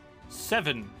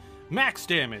 7 max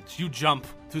damage. You jump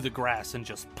through the grass and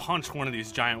just punch one of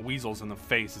these giant weasels in the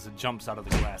face as it jumps out of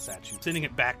the grass at you, sending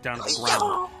it back down to the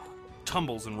ground.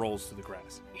 Tumbles and rolls through the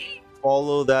grass.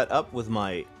 Follow that up with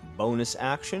my bonus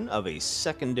action of a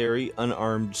secondary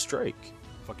unarmed strike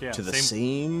Fuck yeah. to the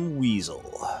same weasel.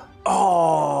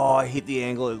 Oh, I hate the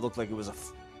angle. It looked like it was a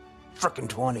frickin'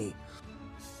 20.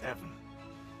 7.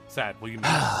 Sad. Well, you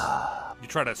miss. You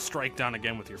try to strike down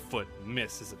again with your foot, and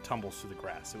miss as it tumbles through the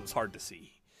grass. It was hard to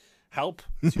see. Help,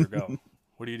 it's your go.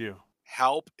 What do you do?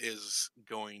 Halp is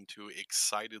going to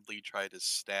excitedly try to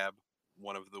stab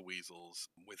one of the weasels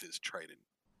with his trident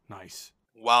Nice.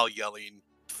 while yelling,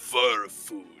 "Fur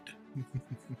food."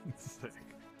 Sick.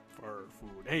 Fur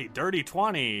food. Hey, dirty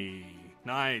 20.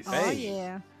 Nice. Oh, Hey.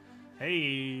 yeah.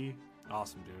 Hey.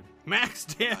 Awesome, dude. Max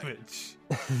damage.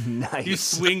 Nice. You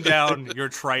swing down your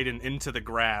trident into the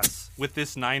grass. With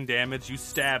this 9 damage, you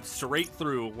stab straight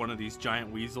through one of these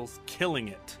giant weasels, killing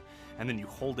it. And then you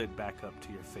hold it back up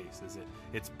to your face as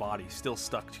its body still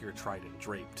stuck to your trident,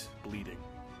 draped, bleeding.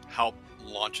 Halp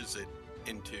launches it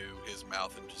into his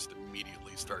mouth and just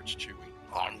immediately starts chewing.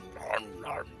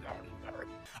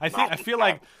 I feel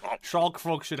like Shulk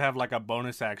folk should have like a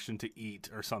bonus action to eat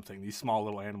or something. These small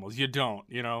little animals. You don't,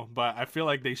 but I feel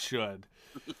like they should.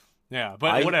 Yeah,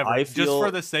 but whatever. I Just feel-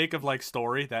 for the sake of like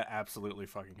story, that absolutely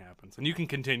fucking happens, and you can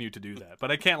continue to do that.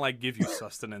 But I can't like give you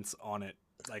sustenance on it,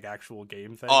 like actual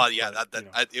game thing. Oh yeah, but,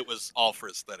 it was all for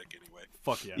aesthetic anyway.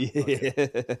 fuck yeah. Fuck yeah.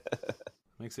 Yeah.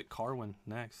 Makes it Carwin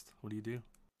next. What do you do?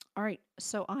 All right,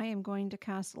 so I am going to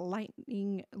cast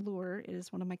Lightning Lure. It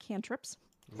is one of my cantrips.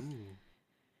 Ooh.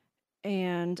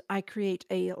 And I create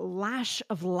a lash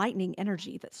of lightning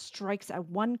energy that strikes at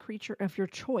one creature of your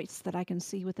choice that I can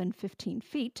see within 15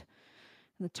 feet.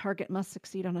 And the target must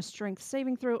succeed on a strength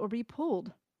saving throw or be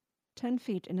pulled 10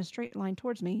 feet in a straight line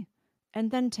towards me, and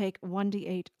then take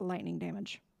 1d8 lightning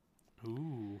damage.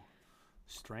 Ooh.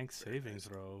 Strength saving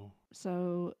throw.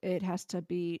 So it has to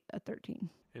be a 13.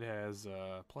 It has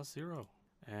 +0,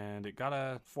 and it got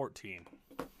a 14.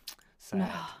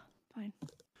 Sad. Fine.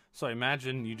 So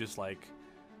imagine you just like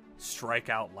strike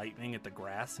out lightning at the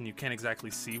grass, and you can't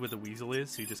exactly see where the weasel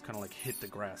is, so you just kind of like hit the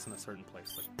grass in a certain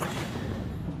place. Like,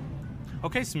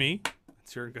 okay, Smee,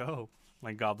 it's your go.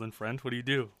 My goblin friend, what do you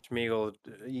do? Schmeagol,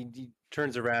 he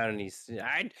turns around and he's,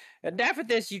 enough of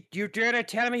this. You're gonna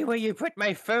tell me where you put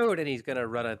my food, and he's gonna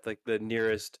run at like the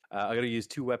nearest. I'm gonna use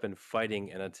 2-weapon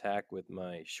fighting and attack with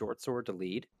my short sword to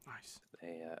lead. Nice.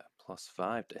 A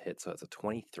 +5 to hit, so it's a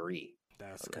 23.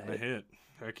 That's Okay. gonna hit.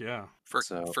 Heck yeah. For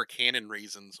So- for canon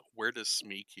reasons, where does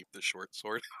Smee keep the short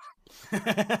sword?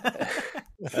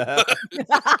 Well,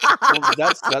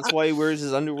 that's why he wears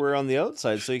his underwear on the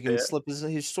outside, so he can Yeah. slip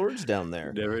his swords down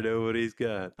there. Never know what he's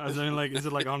got. I was thinking, like, is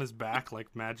it like on his back, like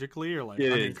magically, or like?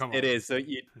 It I mean, is. come on. It is. So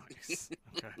you, Nice.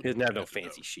 Okay. he doesn't have no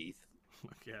fancy sheath.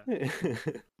 Yeah.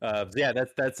 Yeah,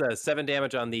 that's 7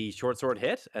 damage on the short sword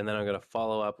hit, and then I'm gonna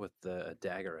follow up with the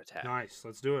dagger attack. Nice.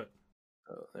 Let's do it.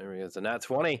 Oh, there we go. It's a nat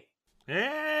 20.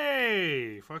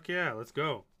 Hey! Fuck yeah! Let's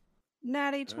go.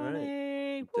 Natty All right. 20. We did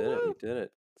it. We Woo-woo. did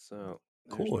it. So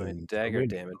there's Cool. my And dagger really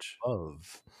damage.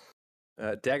 Of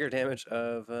Dagger damage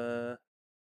of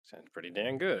sounds pretty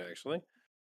damn good actually.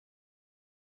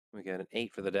 We got an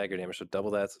 8 for the dagger damage, so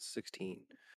double that's 16.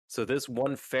 So this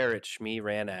one ferret Shmee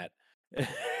ran at and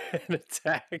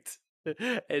attacked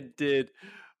and did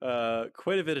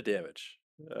quite a bit of damage.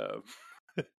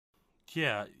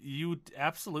 Yeah, you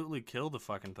absolutely killed the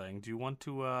fucking thing. Do you want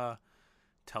to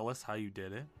tell us how you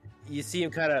did it? You see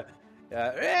him kind of,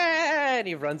 and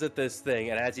he runs at this thing,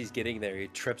 and as he's getting there, he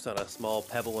trips on a small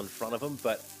pebble in front of him,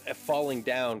 but falling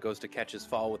down goes to catch his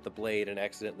fall with the blade and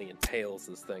accidentally impales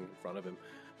this thing in front of him.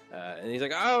 And he's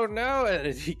like, oh no!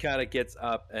 And he kind of gets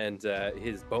up, and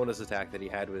his bonus attack that he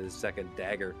had with his second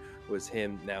dagger was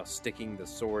him now sticking the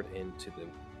sword into the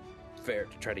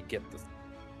ferret to try to get the.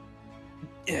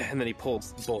 And then he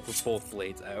pulls both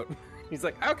blades out. He's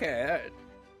like, okay.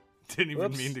 Didn't even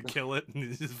Whoops. mean to kill it, and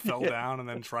it just fell down, and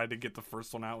then tried to get the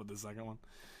first one out with the second one.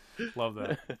 Love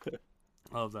that.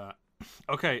 Love that.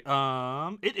 Okay,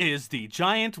 it is the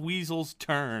giant weasel's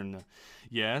turn.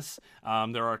 Yes,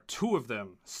 there are 2 of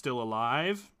them still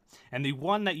alive, and the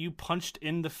one that you punched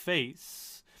in the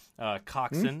face,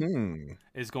 Coxon,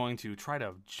 is going to try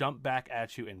to jump back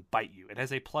at you and bite you. It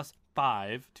has a +5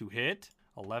 to hit.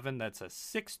 11, that's a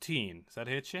 16. Does that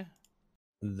hit you?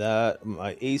 that,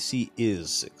 my AC is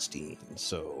 16,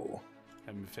 so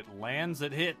And if it lands,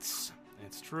 it hits.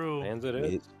 It's true. Lands it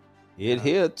in. it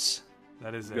hits.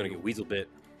 That is He's gonna a get weasel bit.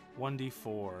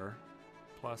 1d4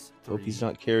 plus 3 Hope he's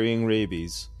not carrying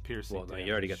rabies. piercing Well, no,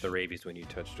 you already got the damage. rabies when you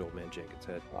touched old man Jenkins'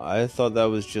 head. I thought that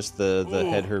was just the Ooh.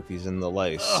 head herpes and the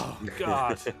lice. Oh,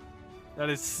 God. That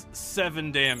is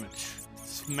 7 damage.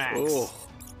 Smacks. Oh.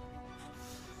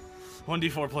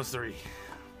 1d4 plus 3.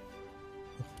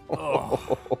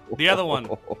 Oh. The other one.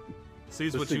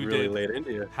 Sees This what thing you really did. laid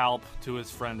into you. Help to his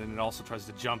friend, and it also tries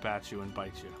to jump at you and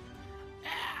bite you.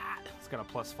 It's got a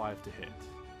 +5 to hit.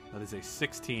 That is a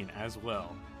 16 as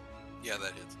well. Yeah,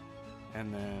 that hits.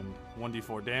 And then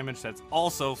 1d4 damage. That's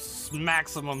also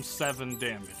maximum 7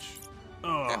 damage.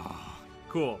 Oh,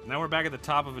 cool. Now we're back at the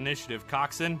top of initiative.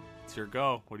 Coxon, it's your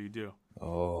go. What do you do?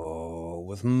 Oh,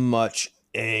 with much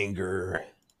anger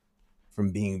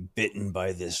from being bitten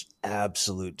by this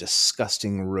absolute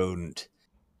disgusting rodent,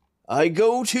 I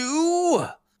go to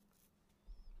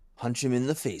punch him in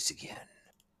the face again.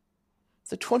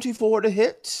 The 24 to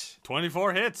hit.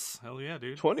 24 hits. Hell yeah,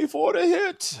 dude. 24 to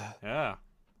hit. Yeah.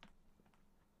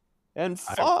 And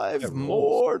I 5 rolls.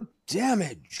 more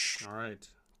damage. All right.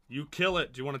 You kill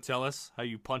it. Do you want to tell us how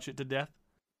you punch it to death?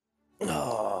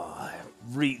 Oh, I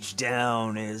reach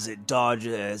down as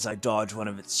I dodge one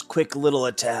of its quick little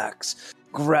attacks,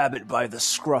 grab it by the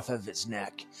scruff of its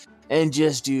neck, and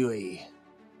just do a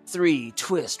 3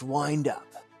 twist wind up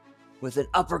with an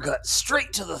uppercut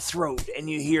straight to the throat, and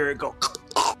you hear it go,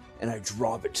 and I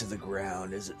drop it to the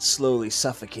ground as it slowly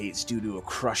suffocates due to a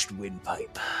crushed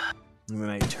windpipe. And then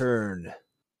I turn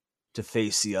to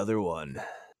face the other one.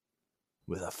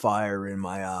 With a fire in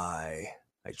my eye,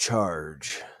 I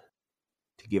charge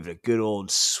to give it a good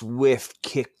old swift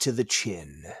kick to the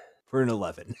chin for an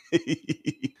 11.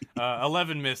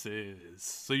 11 misses.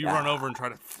 So you run over and try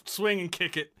to swing and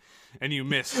kick it, and you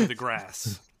miss to the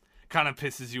grass. Kind of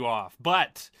pisses you off.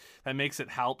 But that makes it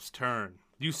Halp's turn.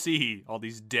 You see all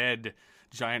these dead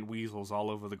giant weasels all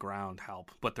over the ground,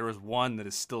 Halp. But there is one that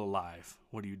is still alive.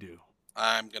 What do you do?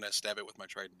 I'm going to stab it with my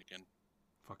trident again.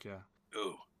 Fuck yeah.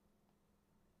 Ooh,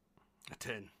 A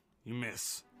 10. You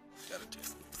miss. got a 10.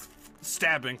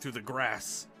 Stabbing through the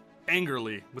grass.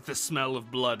 Angrily, with the smell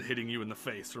of blood hitting you in the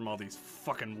face from all these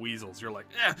fucking weasels. You're like,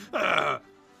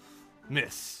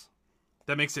 miss.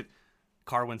 That makes it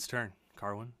Carwin's turn.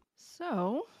 Carwin?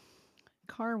 So,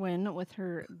 Carwin, with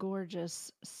her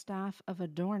gorgeous staff of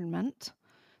adornment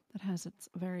that has its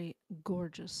very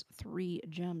gorgeous 3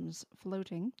 gems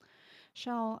floating,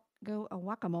 shall go a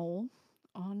whack-a-mole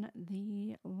on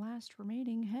the last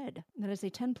remaining head. That is a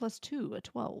 10 plus 2, a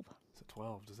 12. It's a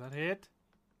 12. Does that hit?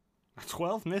 A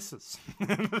 12 misses.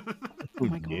 Oh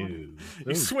my god.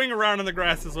 You swing around in the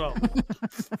grass as well.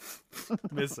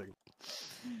 Missing.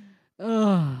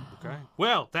 Ugh. Okay.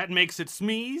 Well, that makes it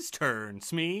Smee's turn.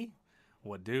 Smee,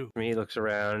 what do? He looks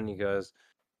around and he goes,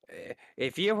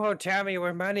 if you won't tell me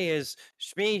where money is,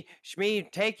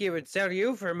 Shmee take you and sell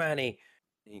you for money.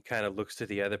 And he kind of looks to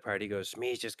the other part. He goes,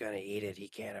 Shmee's just going to eat it. He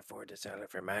can't afford to sell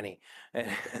it for money. And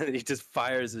he just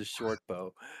fires his short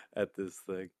bow at this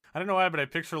thing. I don't know why, but I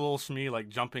picture little Smee like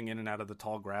jumping in and out of the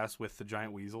tall grass with the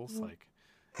giant weasels. Like,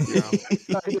 you know.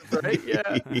 Right?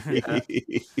 Yeah.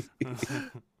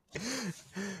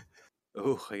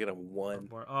 Oh, I got a 1.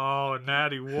 Oh,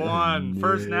 natty 1.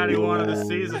 First natty 1 of the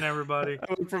season, everybody. I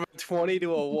went from a 20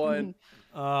 to a 1.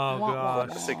 Oh, gosh.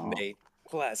 Classic Nate.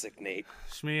 Classic Nate.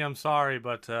 Shmee, I'm sorry,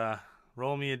 but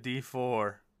roll me a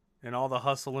d4. In all the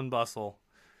hustle and bustle,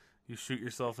 you shoot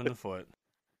yourself in the foot.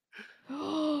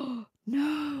 Oh,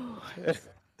 no.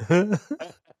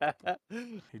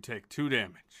 You take 2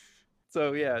 damage.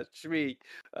 So, yeah, Shmee,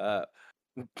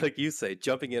 like you say,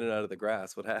 jumping in and out of the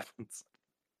grass, what happens?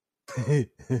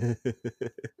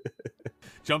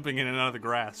 Jumping in and out of the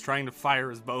grass, trying to fire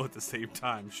his bow at the same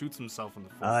time, shoots himself in the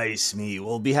foot. Aye, Smee,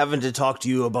 we'll be having to talk to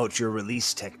you about your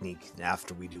release technique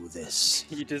after we do this.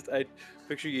 I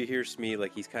picture you hear Smee,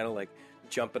 like he's kind of like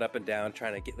jumping up and down,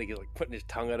 trying to get like putting his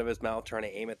tongue out of his mouth, trying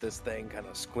to aim at this thing, kind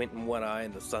of squinting one eye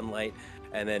in the sunlight.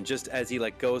 And then just as he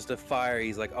like goes to fire,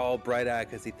 he's like all bright eyed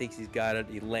because he thinks he's got it.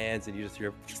 He lands, and you just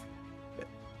hear.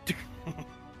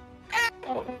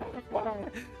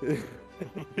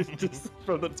 Just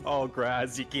from the tall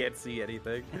grass, you can't see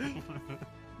anything.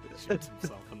 Shoots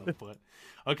himself in the foot.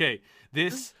 Okay,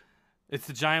 it's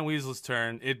the giant weasel's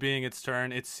turn. It being its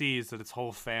turn, it sees that its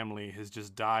whole family has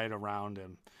just died around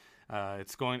him.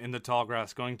 It's going in the tall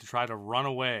grass, going to try to run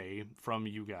away from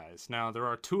you guys. Now, there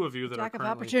are 2 of you that Attack are of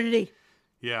currently... opportunity.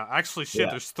 Yeah, actually, shit,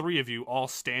 there's 3 of you all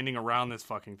standing around this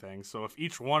fucking thing. So if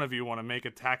each one of you want to make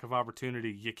attack of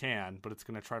opportunity, you can, but it's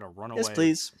going to try to run away. Yes,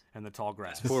 please. In the tall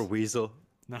grass. Poor weasel.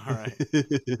 All right.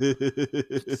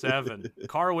 7.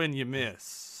 Carwin, you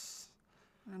miss.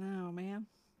 I know, man.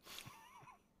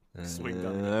 Swing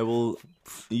down. I will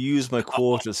use my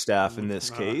quarterstaff in this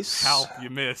case. Help,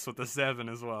 you miss with the 7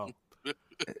 as well.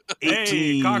 18.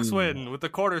 Hey, Coxswin with the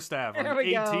quarterstaff. There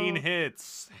we 18 go.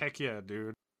 hits. Heck yeah,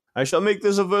 dude. I shall make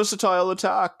this a versatile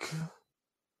attack.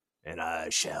 And I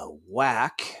shall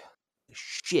whack the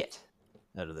shit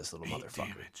out of this little 8 motherfucker.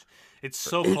 damage. It's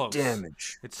so close.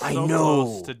 Damage. It's so I know.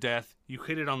 close to death. You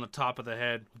hit it on the top of the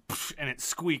head, and it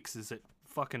squeaks as it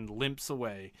fucking limps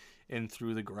away in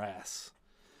through the grass.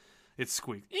 It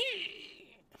squeaks.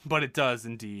 But it does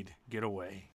indeed get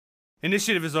away.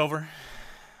 Initiative is over.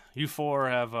 You 4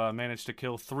 have managed to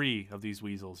kill 3 of these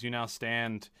weasels. You now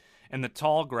stand in the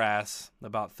tall grass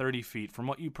about 30 feet from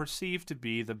what you perceive to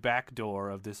be the back door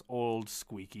of this old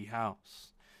squeaky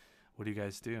house. What do you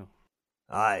guys do?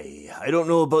 I don't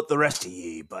know about the rest of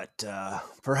ye, but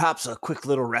perhaps a quick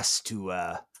little rest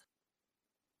to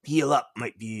heal up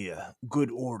might be a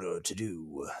good order to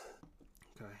do.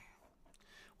 Okay.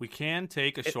 We can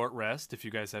take a short rest if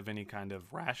you guys have any kind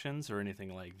of rations or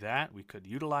anything like that. We could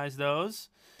utilize those.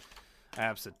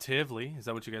 Absolutely. Is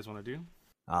that what you guys want to do?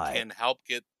 Can help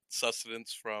get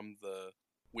sustenance from the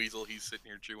weasel he's sitting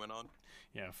here chewing on.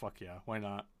 Yeah, fuck yeah. Why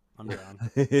not? I'm down.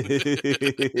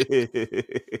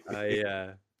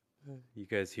 You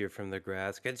guys hear from the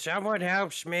grass? Can someone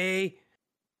help me?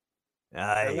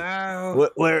 Aye. Hello?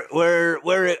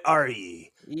 Where are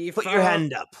ye? You Put your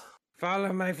hand up.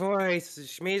 Follow my voice.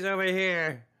 Shmee's over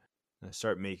here. I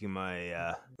start making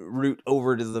my route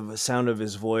over to the sound of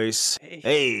his voice.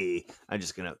 Hey! I'm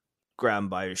just gonna grab him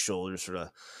by his shoulders, sort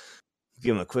of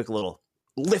give him a quick little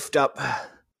lift up.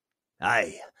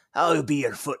 Aye. How'll be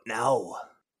your foot now?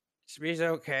 Shmee's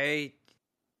okay.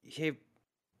 He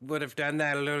would have done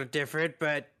that a little different,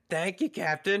 but thank you,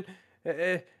 Captain.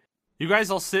 You guys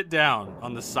all sit down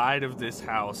on the side of this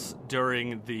house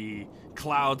during the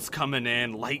clouds coming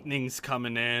in, lightning's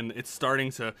coming in. It's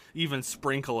starting to even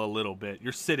sprinkle a little bit.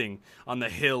 You're sitting on the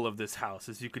hill of this house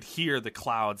as you could hear the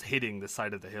clouds hitting the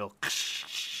side of the hill.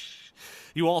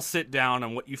 You all sit down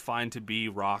on what you find to be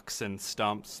rocks and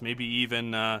stumps, maybe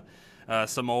even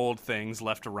some old things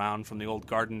left around from the old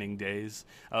gardening days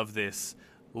of this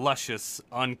luscious,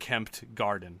 unkempt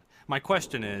garden. My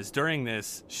question is, during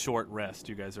this short rest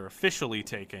you guys are officially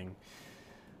taking,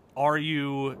 are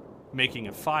you making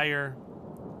a fire?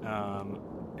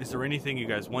 Is there anything you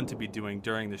guys want to be doing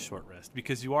during this short rest?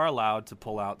 Because you are allowed to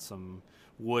pull out some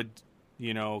wood,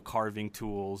 carving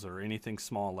tools or anything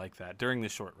small like that during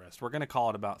this short rest. We're going to call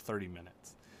it about 30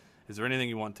 minutes. Is there anything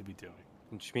you want to be doing?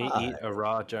 Can Shmee eat a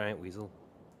raw giant weasel?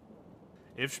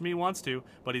 If Shmee wants to,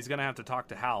 but he's going to have to talk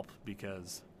to Halp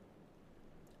because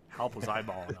Halp was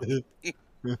eyeballing him.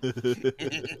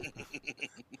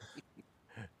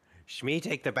 Shmee,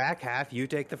 take the back half, you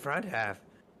take the front half.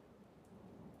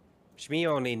 Shmee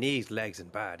only needs legs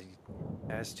and body.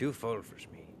 That's too full for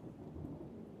Shmee.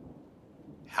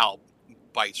 Hal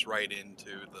bites right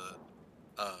into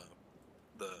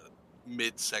the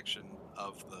midsection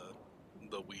of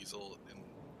the weasel and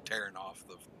tearing off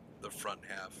the front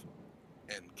half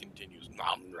and continues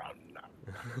nom nom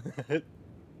nom.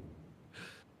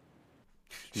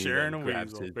 Sharing a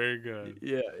grabs weasel. it. Very good.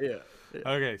 Yeah.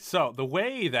 Okay, so the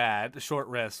way that short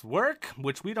rests work,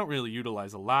 which we don't really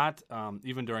utilize a lot,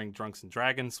 even during Drunks and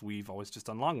Dragons, we've always just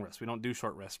done long rests. We don't do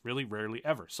short rests, really rarely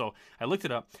ever. So I looked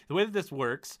it up. The way that this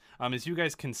works is you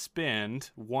guys can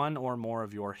spend one or more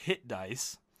of your hit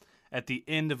dice at the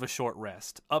end of a short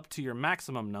rest, up to your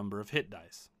maximum number of hit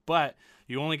dice. But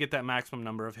you only get that maximum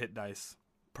number of hit dice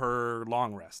per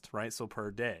long rest, right? So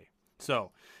per day.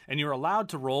 So, and you're allowed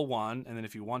to roll one, and then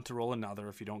if you want to roll another,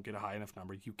 if you don't get a high enough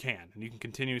number, you can. And you can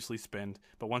continuously spend,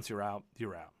 but once you're out,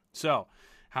 you're out. So,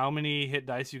 how many hit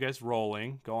dice you guys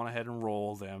rolling? Go on ahead and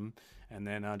roll them, and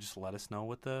then just let us know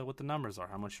what the numbers are,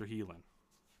 how much you're healing.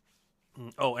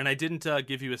 Oh, and I didn't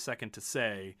give you a second to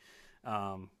say,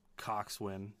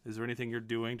 Coxwin, is there anything you're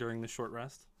doing during the short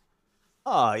rest?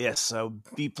 Ah, yes, I'll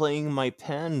be playing my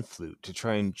pan flute to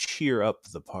try and cheer up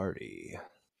the party.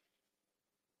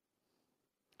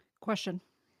 Question.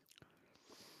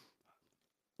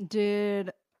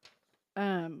 Did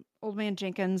Old Man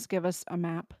Jenkins give us a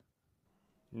map?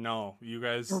 No, you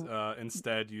guys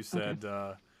instead you said,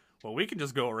 well, we can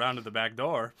just go around to the back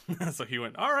door. So he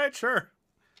went, all right, sure.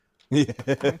 You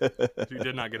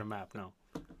did not get a map, no.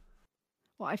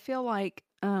 Well, I feel like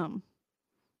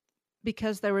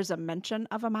because there was a mention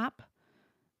of a map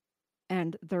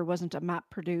and there wasn't a map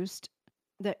produced,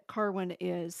 that Carwin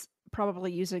is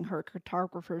probably using her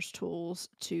cartographer's tools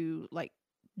to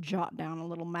jot down a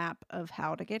little map of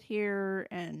how to get here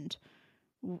and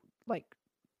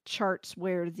charts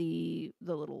where the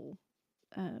little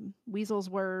weasels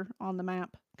were on the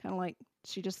map. Kind of like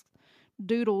she just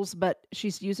doodles, but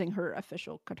she's using her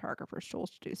official cartographer's tools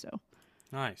to do so.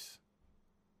 Nice.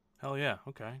 Hell yeah,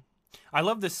 okay. I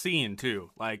love this scene too.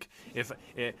 Like,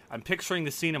 I'm picturing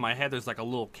the scene in my head. There's like a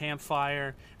little campfire,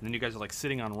 and then you guys are like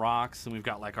sitting on rocks, and we've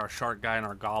got like our shark guy and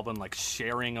our goblin like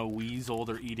sharing a weasel.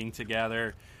 They're eating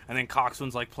together, and then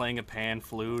Coxswain's like playing a pan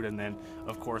flute, and then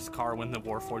of course Carwin the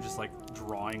Warforged is like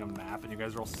drawing a map, and you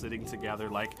guys are all sitting together.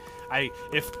 Like,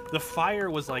 if the fire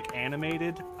was like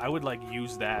animated, I would like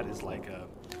use that as like a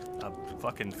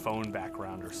fucking phone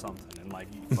background or something, and like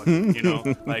fucking, you know,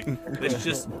 like it's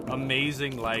just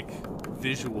amazing like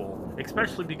visual,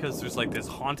 especially because there's like this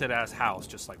haunted ass house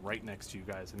just like right next to you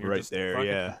guys, and you're Right just there, fucking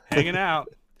yeah. hanging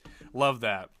out. Love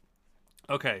that.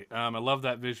 Okay, I love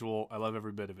that visual. I love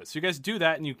every bit of it. So you guys do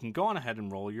that, and you can go on ahead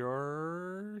and roll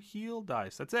your heal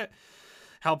dice. That's it.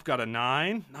 Help got a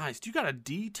 9. Nice. You got a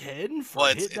D10 for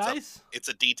hit dice? It's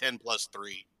a D10 plus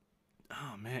 3.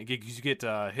 Oh, man. You get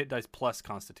hit dice plus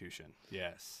Constitution.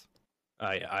 Yes.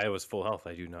 I was full health.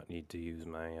 I do not need to use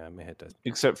my hit dice.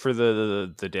 Except for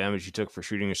the damage you took for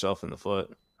shooting yourself in the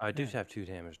foot. I do have 2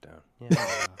 damage down.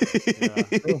 Yeah.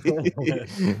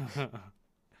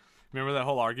 Remember that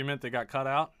whole argument that got cut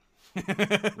out? No, I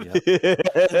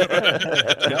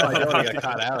don't got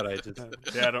cut out. I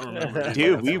don't remember.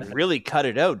 Dude, we really cut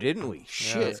it out, didn't we? Yeah,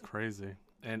 Shit. that's crazy.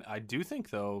 And I do think,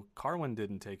 though, Carwin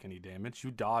didn't take any damage.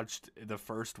 You dodged the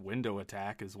first window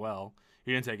attack as well.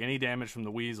 You didn't take any damage from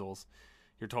the weasels.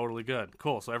 You're totally good.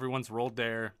 Cool. So everyone's rolled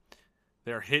their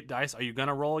hit dice. Are you going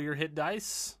to roll your hit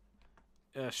dice?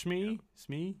 Shmee?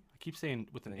 I keep saying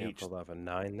with an H. Pulled off a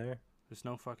 9 there. There's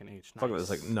no fucking H. Fuck, there's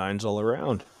like 9s all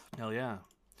around. Hell yeah.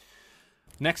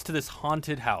 Next to this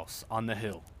haunted house on the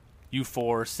hill, you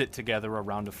 4 sit together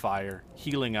around a fire,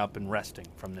 healing up and resting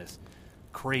from this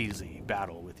crazy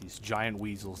battle with these giant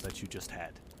weasels that you just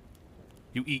had.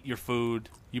 You eat your food,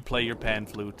 you play your pan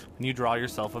flute, and you draw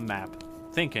yourself a map,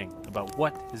 thinking about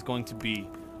what is going to be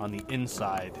on the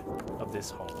inside of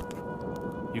this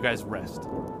home. You guys rest,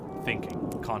 thinking,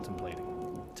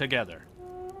 contemplating, together.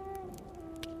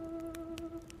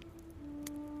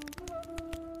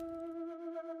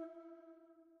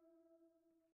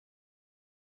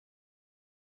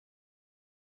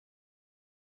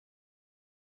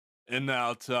 And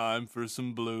now time for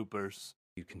some bloopers.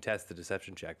 You contest the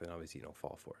deception check, then obviously you don't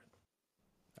fall for it.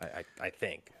 I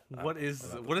think. What is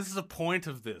the point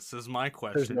of this? Is my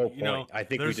question. There's no point. You know, I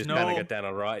think we just kind of got down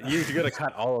a right. You're gonna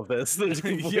cut all of this.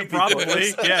 Yeah,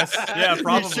 probably. Yes. Yeah,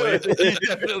 probably.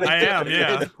 I am.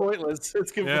 Yeah. It's pointless.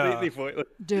 It's completely pointless.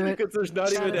 Do it. Because there's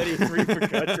not even any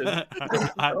repercussions.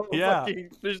 Yeah.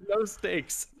 There's no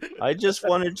stakes. I just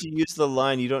wanted to use the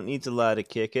line, you don't need to lie to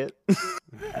kick it.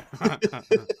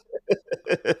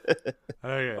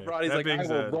 Okay. Roddy's like, I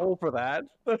will roll for that.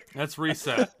 Let's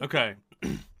reset. Okay.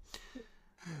 We'll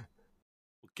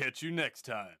catch you next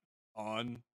time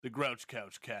on the Grouch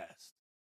Couch Cast.